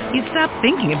warranty, you stop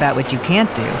thinking about what you can't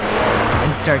do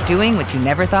and start doing what you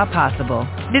never thought possible.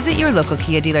 Visit your local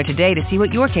Kia dealer today to see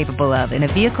what you're capable of in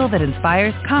a vehicle that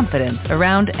inspires confidence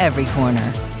around every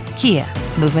corner. Kia,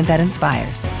 movement that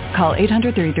inspires. Call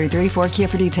 800-333-4KIA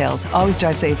for details. Always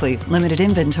drive safely. Limited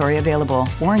inventory available.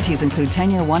 Warranties include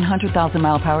 10-year,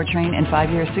 100,000-mile powertrain and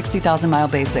 5-year, 60,000-mile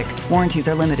basic. Warranties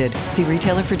are limited. See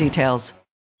retailer for details.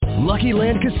 Lucky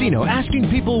Land Casino, asking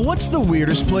people, what's the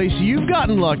weirdest place you've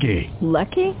gotten lucky?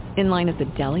 Lucky? In line at the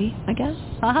deli, I guess?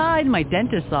 Aha, in my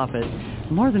dentist's office.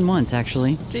 More than once,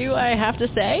 actually. Do I have to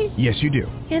say? Yes, you do.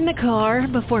 In the car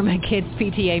before my kids'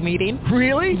 PTA meeting.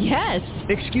 Really? Yes.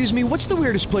 Excuse me, what's the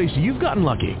weirdest place you've gotten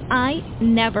lucky? I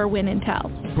never win and tell.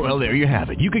 Well, there you have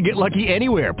it. You can get lucky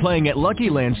anywhere, playing at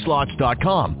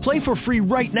LuckyLandSlots.com. Play for free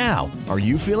right now. Are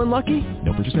you feeling lucky?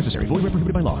 No purchase necessary. Void where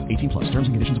prohibited by law. 18+. Terms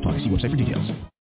and conditions apply. See website for details.